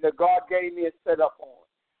ministry that God gave me is set up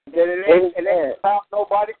on. That it ain't about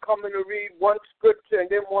nobody coming to read one scripture and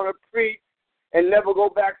then want to preach and never go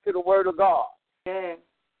back to the word of God. Yeah.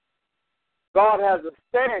 God has a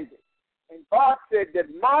standard. And God said that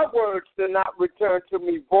my words shall not return to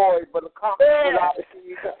me void, but accomplish what I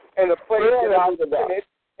see and the place that I sent it,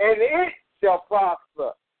 and it shall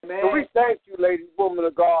prosper. Amen. So we thank you, ladies, woman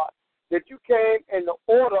of God, that you came in the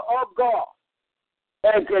order of God.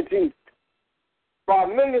 Thank you, Jesus. By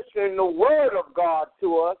ministering the word of God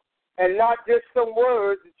to us and not just some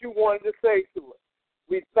words that you wanted to say to us.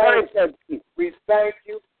 We thank you. We thank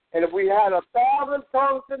you. And if we had 1,000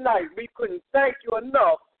 tongues tonight, we couldn't thank you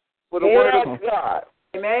enough for the word of God.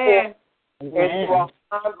 Amen. And to our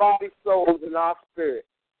mind, body, souls, and our spirit.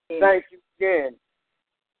 Amen. Thank you again,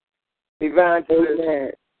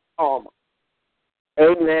 Evangelist Palmer.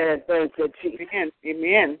 Amen. Thank you, Jesus.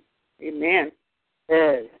 Amen. Amen.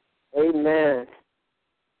 Yes. Amen.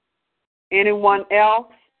 Anyone else?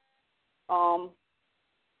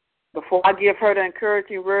 Before I give her the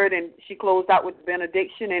encouraging word and she closed out with the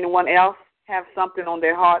benediction, anyone else have something on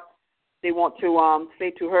their heart they want to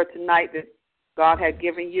say to her tonight that God had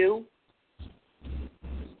given you?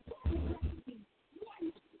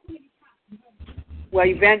 Well,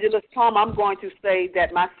 Evangelist Tom, I'm going to say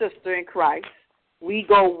that my sister in Christ, we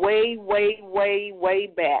go way, way, way, way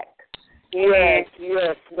back. Yes,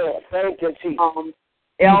 yes, Lord. Thank you, Jesus.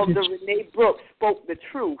 Elder Renee Brooks spoke the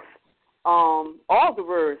truth. All the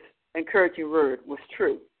words, encouraging word, was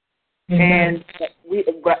true. Amen.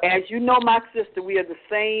 And as you know, my sister, we are the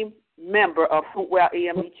same member of Fruitwell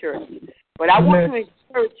AME Church. But I want to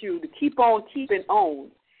encourage you to keep on keeping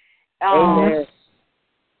on.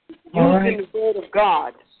 Using the word of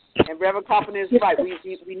God. And Reverend Carpenter is right.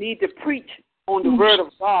 We need to preach on the word of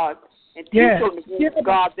God and teach on the word of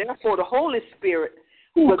God. Therefore, the Holy Spirit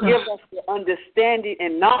will give us the understanding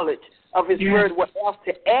and knowledge of his word, what else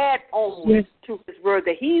to add on to his word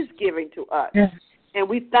that he's giving to us. And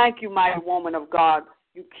we thank you, mighty woman of God.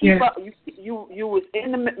 You keep up. You was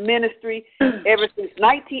in the ministry ever since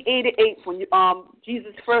 1988 when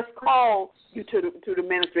Jesus first called you to the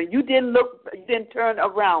ministry. You didn't look, you didn't turn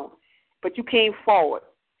around, but you came forward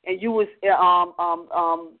and you was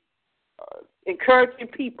encouraging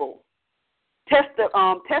people,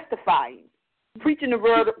 testifying, preaching the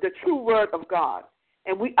word, the true word of God.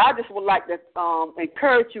 And I just would like to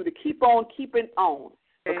encourage you to keep on keeping on.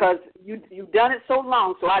 Because you've done it so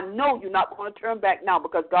long, so I know you're not going to turn back now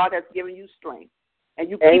because God has given you strength.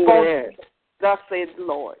 And you keep on, thus says the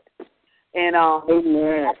Lord. And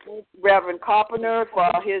Reverend Carpenter for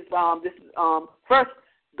his, this first,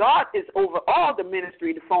 God is over all the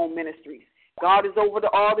ministry, the phone ministries. God is over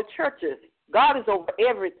all the churches. God is over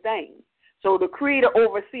everything. So the creator,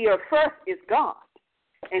 overseer first is God.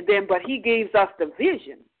 And then, but he gives us the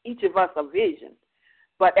vision, each of us a vision.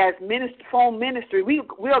 But as phone ministry, we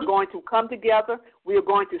are going to come together. We are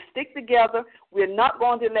going to stick together. We are not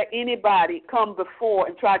going to let anybody come before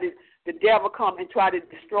and the devil come and try to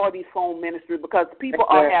destroy these phone ministries, because people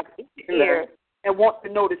have ear and want to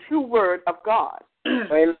know the true word of God.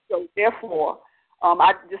 So therefore,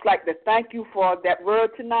 I just like to thank you for that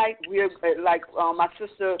word tonight. We're like my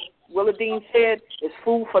sister Willadine said, it's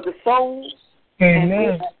food for the soul.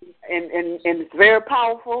 Amen. And it's very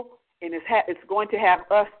powerful, and it's going to have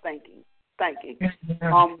us thinking. As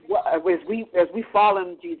we follow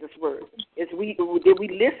in Jesus' word, did we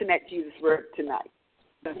listen at Jesus' word tonight?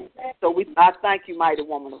 So I thank you, mighty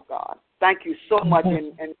woman of God. Thank you so much,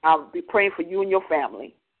 and I'll be praying for you and your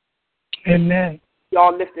family. Amen.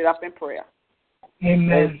 Y'all lift it up in prayer.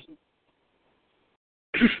 Amen.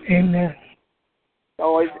 Amen.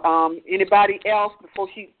 So is anybody else, before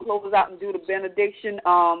she closes out and do the benediction,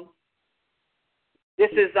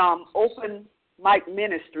 this is open mic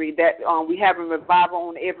ministry that we have a revival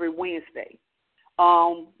on every Wednesday.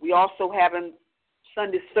 We also having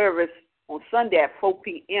Sunday service on Sunday at 4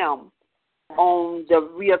 p.m. on the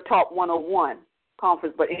Real Talk 101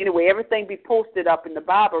 conference. But anyway, everything be posted up in the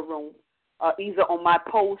Bible room, either on my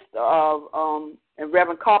post and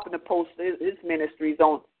Reverend Carpenter posts his ministries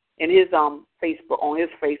on his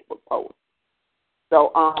Facebook post.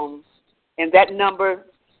 So and that number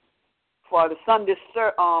for the Sunday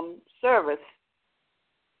service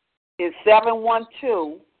is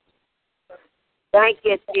 712. Thank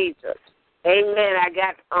you, Jesus. Amen. I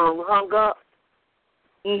got hung up.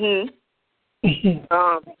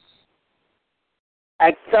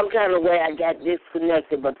 Some kind of way I got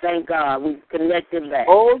disconnected, but thank God we connected back.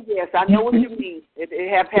 Oh yes, I know what you mean. It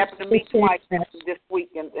have happened to me twice this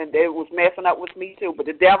week, and it was messing up with me too. But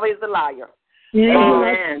the devil is a liar.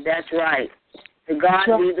 Amen. That's right. To God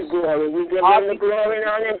be the glory. We give him the glory and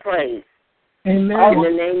honor and praise. Amen. In the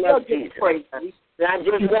name of Jesus. And I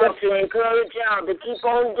just want to encourage y'all to keep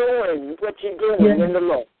on doing what you're doing in the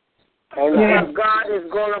Lord. And God is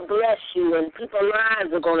going to bless you, and people's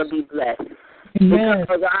lives are going to be blessed.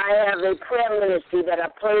 Because I have a prayer ministry that I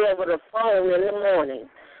pray over the phone in the morning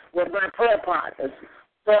with my prayer partners.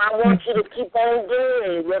 So I want you to keep on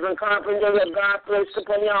doing, Reverend Carpenter, what God placed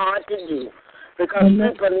upon your heart to do. Because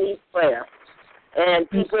people need prayer. And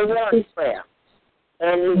people want prayer.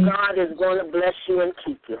 And God is going to bless you and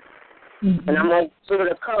keep you. And I'm going to put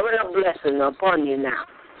a covenant blessing upon you now.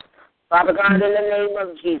 Father God, in the name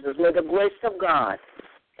of Jesus, may the grace of God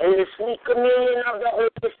and the sweet communion of the Holy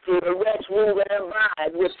Spirit rest, rule, and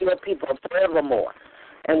abide with your people forevermore.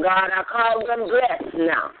 And God, I call them blessed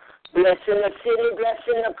now. Blessed in the city, blessed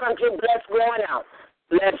in the country, blessed going out.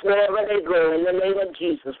 Blessed wherever they go. In the name of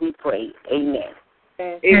Jesus, we pray. Amen.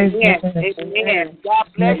 Amen.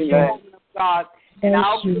 God bless you, woman of God. And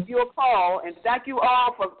I'll give you a call. And thank you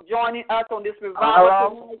all for joining us on this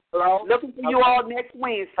revival. Hello. Looking for you all next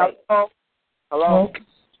Wednesday. Hello.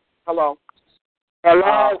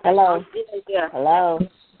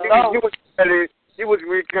 You was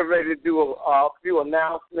getting ready to do a few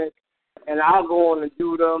announcements, and I'll go on and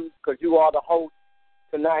do them because you are the host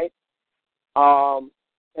tonight. And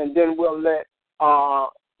then we'll let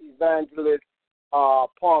Evangelist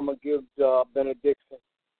Palmer give the benediction.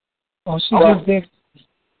 Oh, she just did.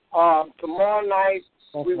 Tomorrow night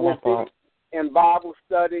we will be in Bible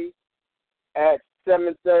study at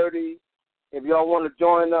 7:30. If y'all want to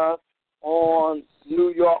join us on New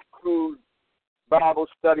York Cruise Bible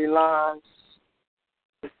study line,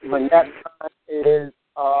 and that time is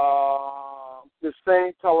the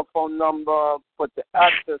same telephone number, but the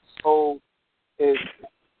access code is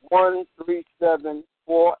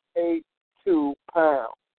 137482#.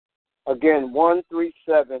 Again,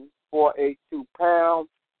 137482#,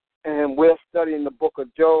 and we're studying the book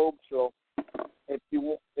of Job. So if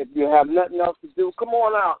you have nothing else to do, come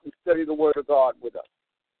on out and study the Word of God with us.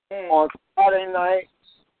 On Saturday night,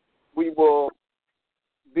 we will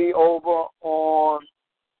be over on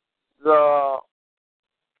the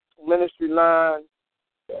ministry line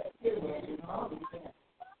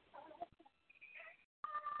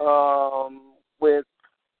with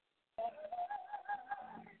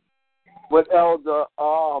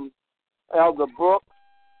Elder Brooks.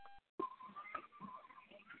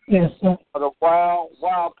 Yes, sir. For the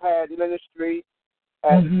Wild Pad Ministry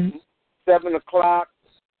at 7 o'clock,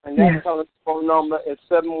 and that telephone number is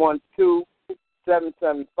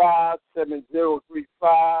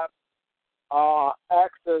 712-775-7035.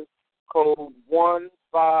 Access code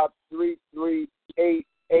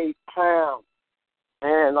 855-3388-pound.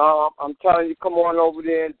 And I'm telling you, come on over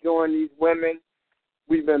there and join these women.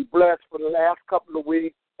 We've been blessed for the last couple of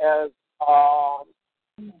weeks as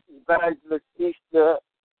Evangelist Easter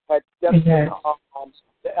had stepped in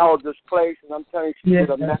the elder's place, and I'm telling you, she did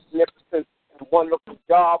a magnificent and wonderful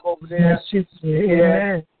job over there. Yes, she did.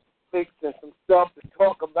 Amen. And some stuff to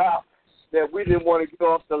talk about that we didn't want to get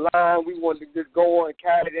off the line. We wanted to just go on and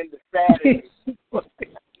carry it into Saturday.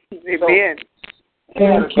 Amen.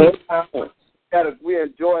 We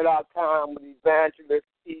enjoyed our time with Evangelist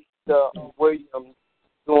Easter Williams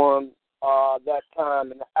during that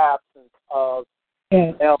time in the absence of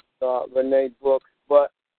Elder Renee Brooks.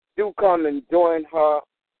 But do come and join her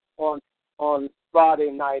on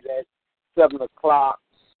Friday night at 7 o'clock.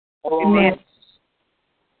 On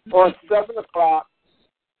 7 o'clock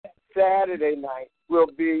Saturday night, we'll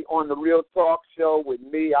be on the Real Talk Show with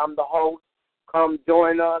me. I'm the host. Come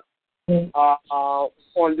join us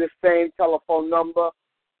on this same telephone number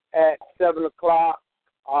at 7 o'clock.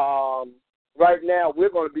 Right now, we're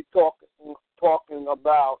going to be talking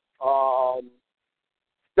about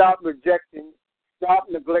stop neglecting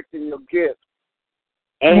your gifts.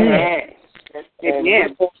 Amen.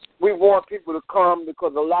 And we want people to come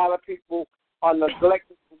because a lot of people are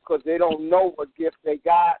neglected because they don't know what gift they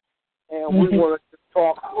got. And we want to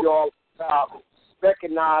talk to y'all about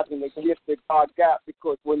recognizing the gift that God got,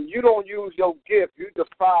 because when you don't use your gift, you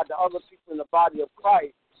defy the other people in the body of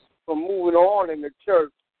Christ from moving on in the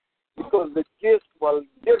church, because the gifts were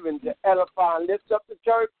given to edify and lift up the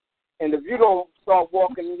church. And if you don't start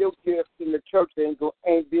walking in your gifts, then the church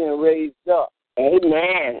ain't being raised up.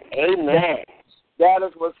 Amen. Amen. That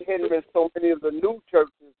is what's hindering so many of the new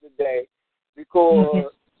churches today,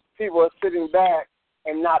 because people are sitting back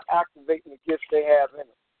and not activating the gifts they have in them.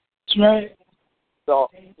 That's right. So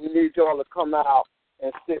we need y'all to come out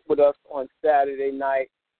and sit with us on Saturday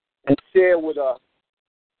night and share with us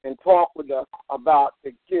and talk with us about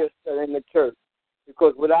the gifts that are in the church.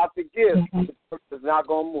 Because without the gifts, the church is not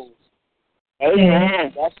going to move.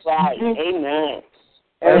 Amen. That's right. Amen.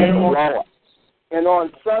 And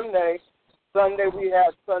on Sunday we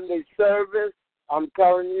have Sunday service. I'm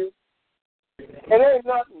telling you, it ain't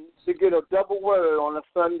nothing to get a double word on a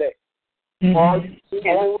Sunday. All you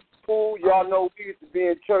old school, y'all know we used to be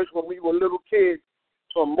in church when we were little kids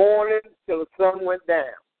from morning till the sun went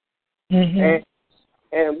down.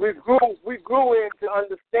 And we grew into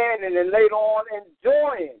understanding and later on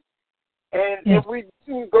enjoying. And if we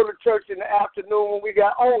didn't go to church in the afternoon when we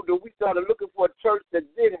got older, we started looking for a church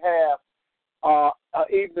that did have an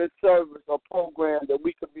evening service or program that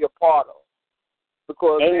we could be a part of.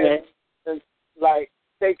 Because it's like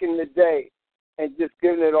taking the day and just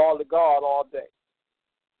giving it all to God all day.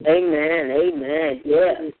 Amen. Amen.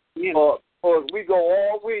 Yeah. Because we go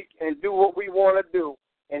all week and do what we want to do.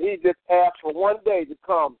 And he just asked for one day to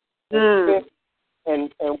come and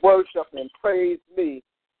worship and praise me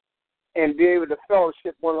and be able to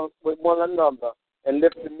fellowship with one another and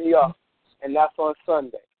lifting me up. And that's on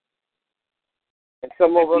Sunday. And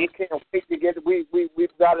some of us can't wait to get,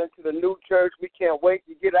 we've got into the new church. We can't wait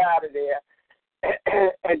to get out of there.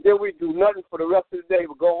 And then we do nothing for the rest of the day.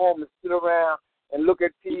 We go home and sit around and look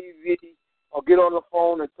at TV or get on the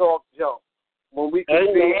phone and talk junk. When we can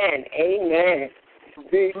we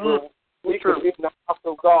can be in the house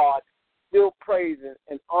of God, still praising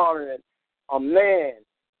and honoring a man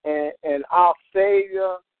and our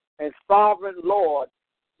Savior and sovereign Lord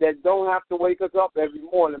that don't have to wake us up every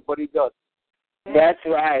morning, but he does. That's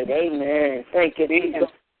right. Amen. Thank you, Jesus.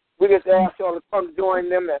 We just ask y'all to come join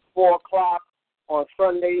them at 4 o'clock on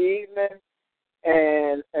Sunday evening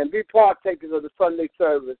and be partakers of the Sunday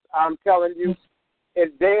service. I'm telling you,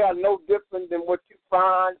 if they are no different than what you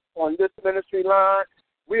find on this ministry line,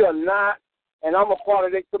 we are not, and I'm a part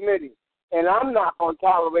of the committee. And I'm not going to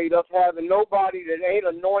tolerate us having nobody that ain't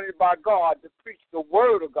anointed by God to preach the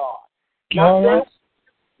word of God. Not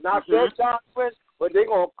their doctrine, but they're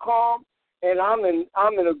going to come, and I'm in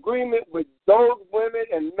agreement with those women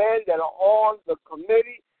and men that are on the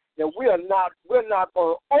committee that we're not going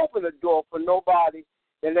to open the door for nobody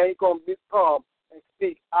that ain't going to come and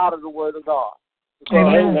speak out of the word of God.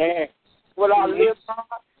 Because what I live by,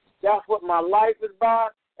 that's what my life is by,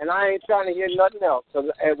 and I ain't trying to hear nothing else.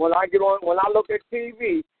 And when I look at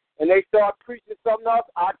TV and they start preaching something else,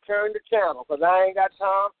 I turn the channel because I ain't got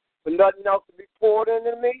time for nothing else to be poured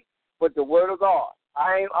into me but the word of God.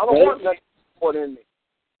 I don't want nothing poured in me.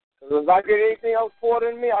 Because if I get anything else poured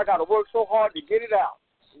in me, I got to work so hard to get it out.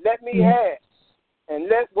 Let me have, and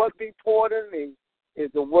let what be poured in me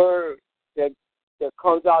is the word that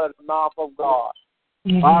comes out of the mouth of God.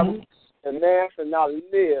 And man shall not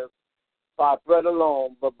live by bread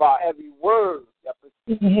alone, but by every word that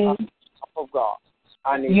proceeds of God.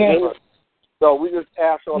 I need word. So we just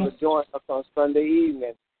ask y'all to join us on Sunday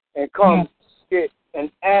evening and come get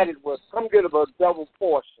an added word. Come get a double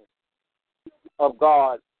portion of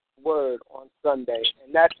God's word on Sunday.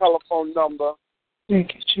 And that telephone number,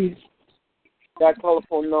 thank you, Jesus. That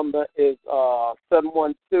telephone number is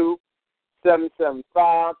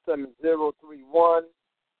 712-775-7031.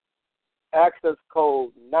 Access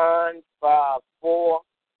code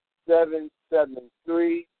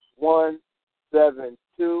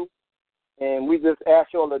 954-773-172. And we just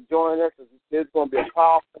ask y'all to join us. There's going to be a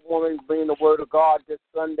powerful woman bringing the word of God this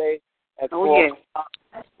Sunday at 4 o'clock.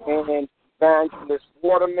 And Evangelist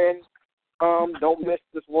Waterman, don't miss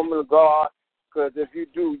this woman of God, because if you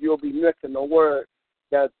do, you'll be missing a word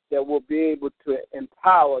that will be able to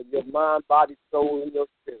empower your mind, body, soul, and your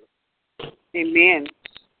spirit. Amen.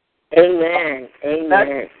 Amen.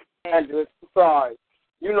 Amen. Evangelist, I'm sorry.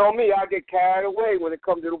 You know me, I get carried away when it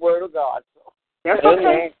comes to the word of God. So. That's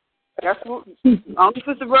okay. That's what, only if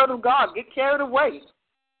it's the word of God. Get carried away.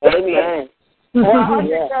 Amen. Well, I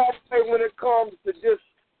get carried away when it comes to just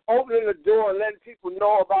opening the door and letting people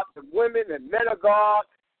know about the women and men of God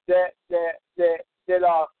that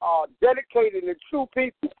are dedicated and true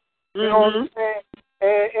people. You know what I'm saying?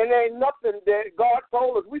 And ain't nothing that God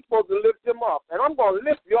told us we're supposed to lift them up. And I'm going to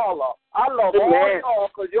lift y'all up. I love all y'all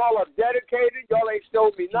because y'all are dedicated. Y'all ain't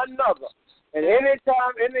showed me nothing other. And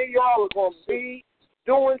anytime any of y'all are going to be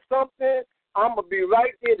doing something, I'm going to be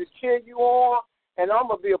right there to cheer you on, and I'm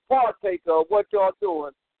going to be a partaker of what y'all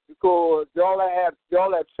doing, because y'all have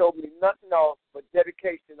showed me nothing else but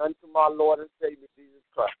dedication unto my Lord and Savior, Jesus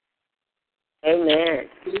Christ. Amen.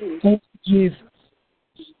 Thank you, Jesus.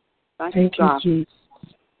 Thank you, Jesus.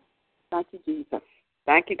 Thank you, Jesus.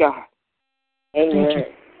 Thank you, God. Amen.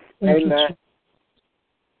 Amen.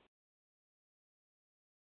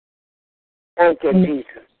 Thank you,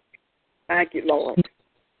 Jesus. Thank you, Lord.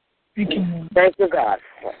 Thank you, Lord. Thank you, God.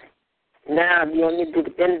 Now, you want me to do the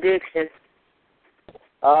benediction?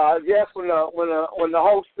 Yes, when the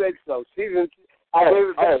host says so.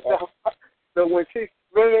 So when she's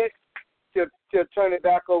finished, she'll turn it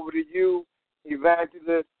back over to you,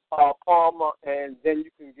 Evangelist Palmer, and then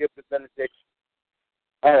you can give the benediction.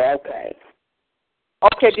 Oh, okay.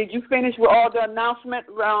 Okay, did you finish with all the announcement,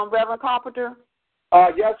 Reverend Carpenter?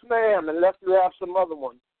 Yes, ma'am, unless you have some other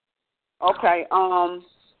ones. Okay. I'm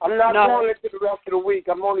not going into the rest of the week.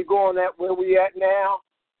 I'm only going at where we at now.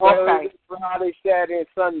 Okay. Friday, Saturday, and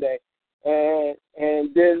Sunday. And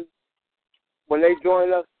then when they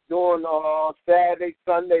join us during Saturday,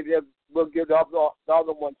 Sunday, we'll give the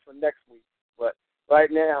other ones for next week. But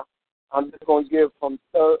right now, I'm just going to give from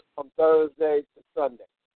Thursday to Sunday.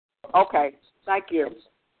 Okay. Thank you.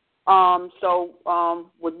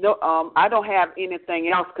 With no, I don't have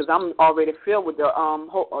anything else because I'm already filled with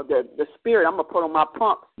the Spirit. I'm gonna put on my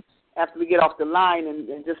pumps after we get off the line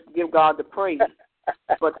and just give God the praise.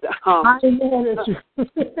 But I have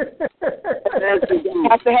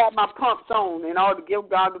to have my pumps on in order to give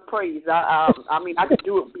God the praise. I mean, I could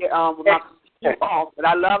do it with my off, but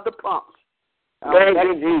I love the pumps.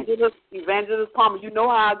 Evangelist Palmer, you know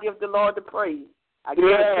how I give the Lord the praise.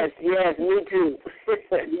 Yes, me too.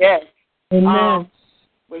 Yes. Amen.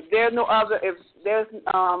 If there's no other,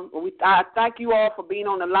 I thank you all for being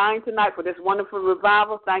on the line tonight for this wonderful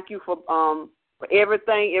revival. Thank you for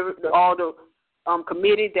everything, all the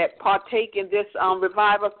committee that partake in this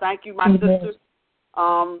revival. Thank you, my sister,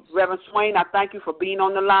 Reverend Swain. I thank you for being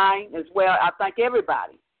on the line as well. I thank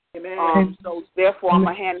everybody. Amen. So therefore, I'm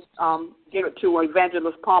going to give it to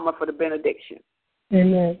Evangelist Palmer for the benediction.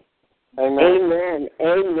 Amen. Amen.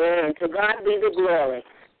 Amen. To God be the glory.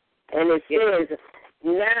 And it says,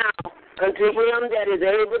 now unto him that is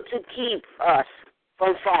able to keep us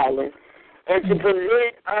from falling and to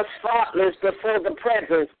present us faultless before the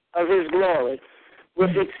presence of his glory with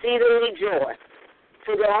exceedingly joy.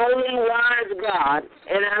 To the only wise God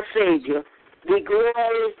and our Savior be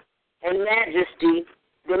glory and majesty,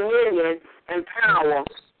 dominion and power,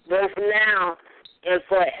 both now and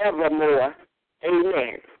forevermore.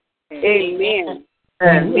 Amen. Amen.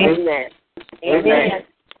 Amen. Amen.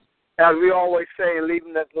 As we always say in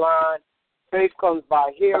leaving this line, faith comes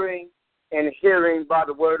by hearing, and hearing by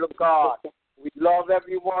the word of God. We love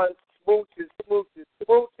everyone. Smooches,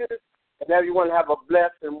 and everyone have a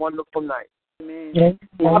blessed and wonderful night. Amen. Yes.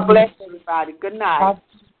 God bless everybody. Good night.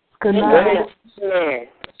 Good night. Amen.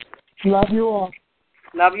 Love you all.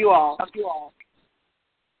 Love you all.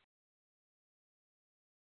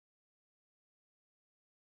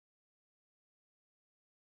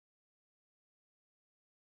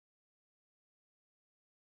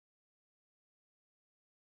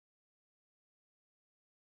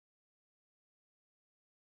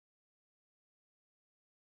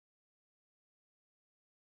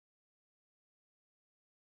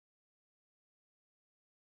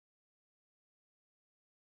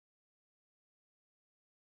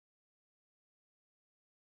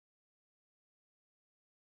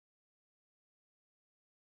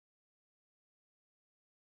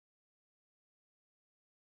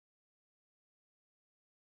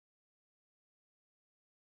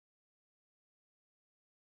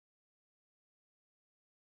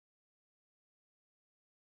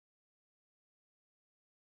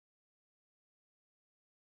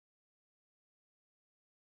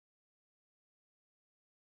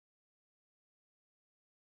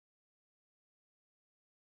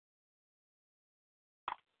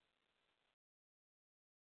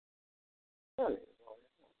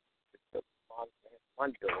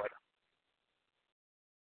 one daughter.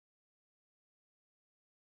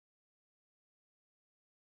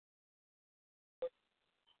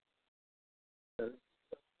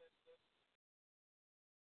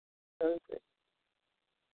 Okay.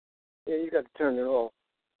 Yeah, you got to turn it off.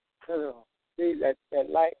 Turn it off. See that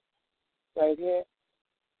light right here?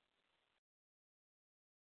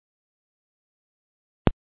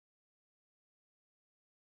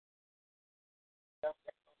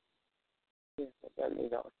 Yeah, that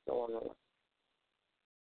means I was going on.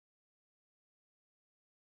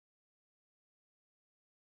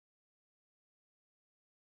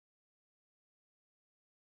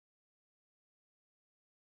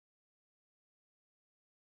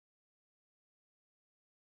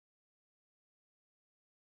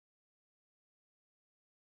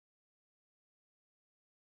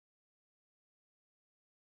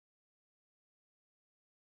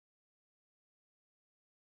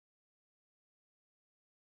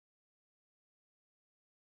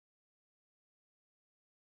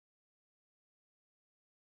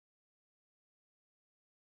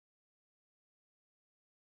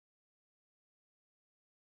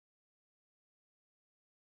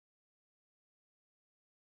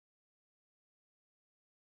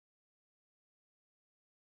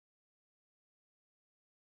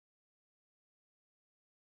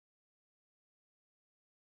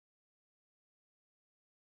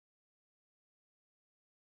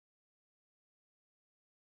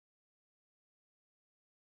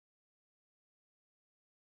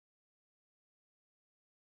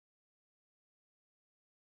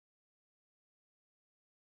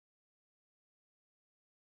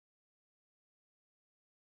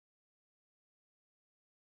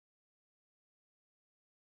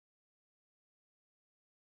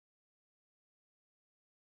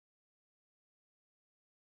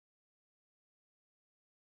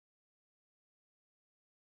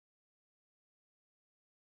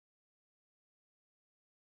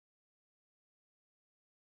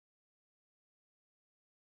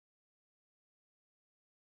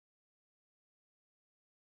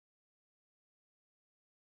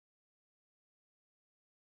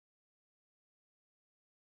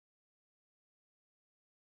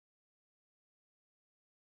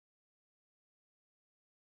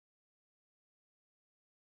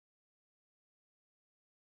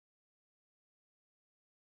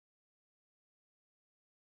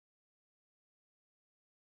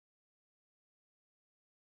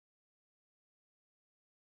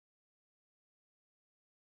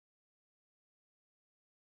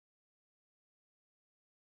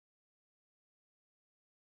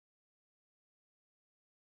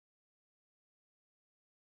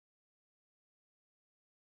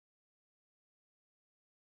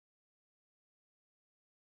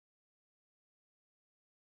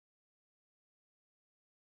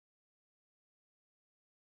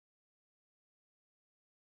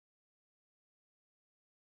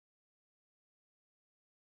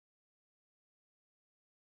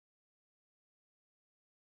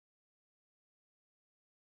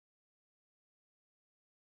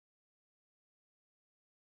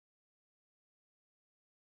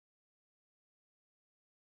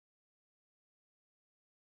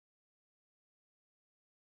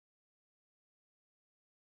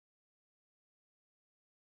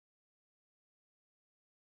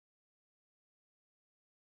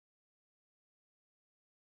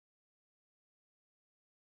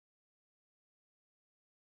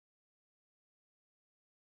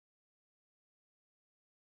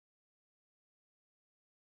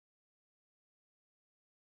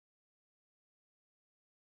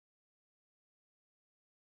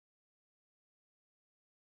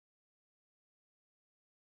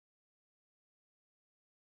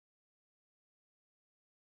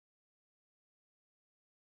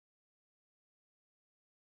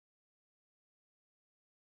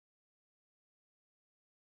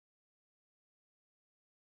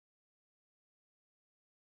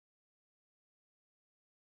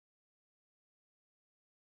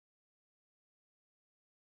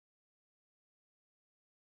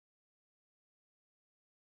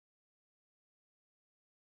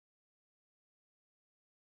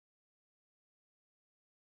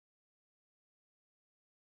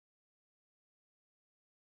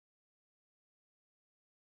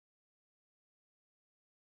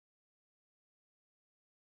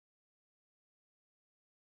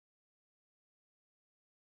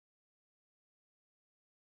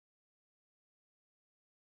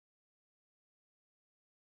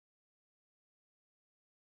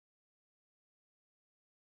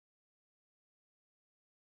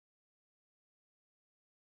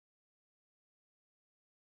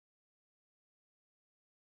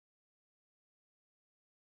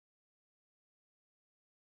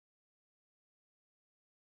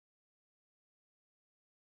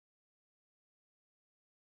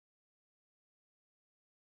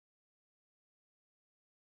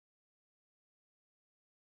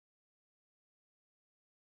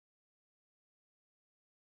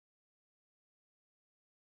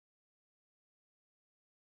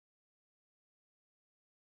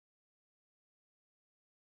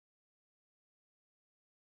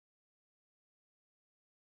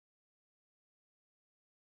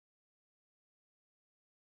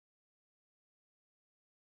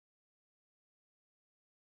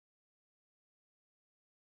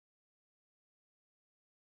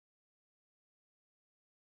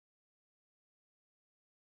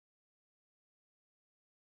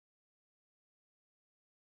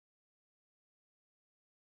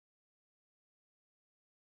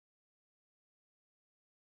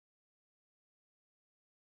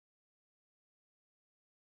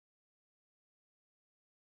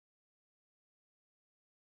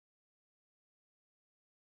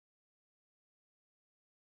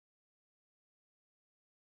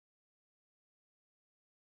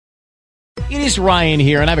 It is Ryan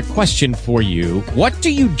here, and I have a question for you. What do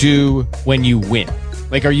you do when you win?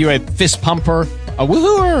 Like, are you a fist pumper, a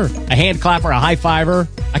woohooer, a hand clapper, a high fiver?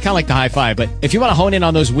 I kind of like the high five, but if you want to hone in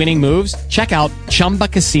on those winning moves, check out Chumba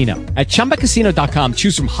Casino. At ChumbaCasino.com,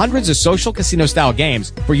 choose from hundreds of social casino-style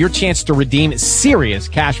games for your chance to redeem serious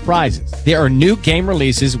cash prizes. There are new game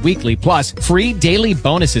releases weekly, plus free daily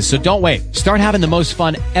bonuses. So don't wait. Start having the most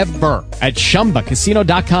fun ever at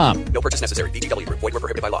ChumbaCasino.com. No purchase necessary. VGW. Void where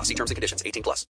prohibited by law. See terms and conditions. 18+.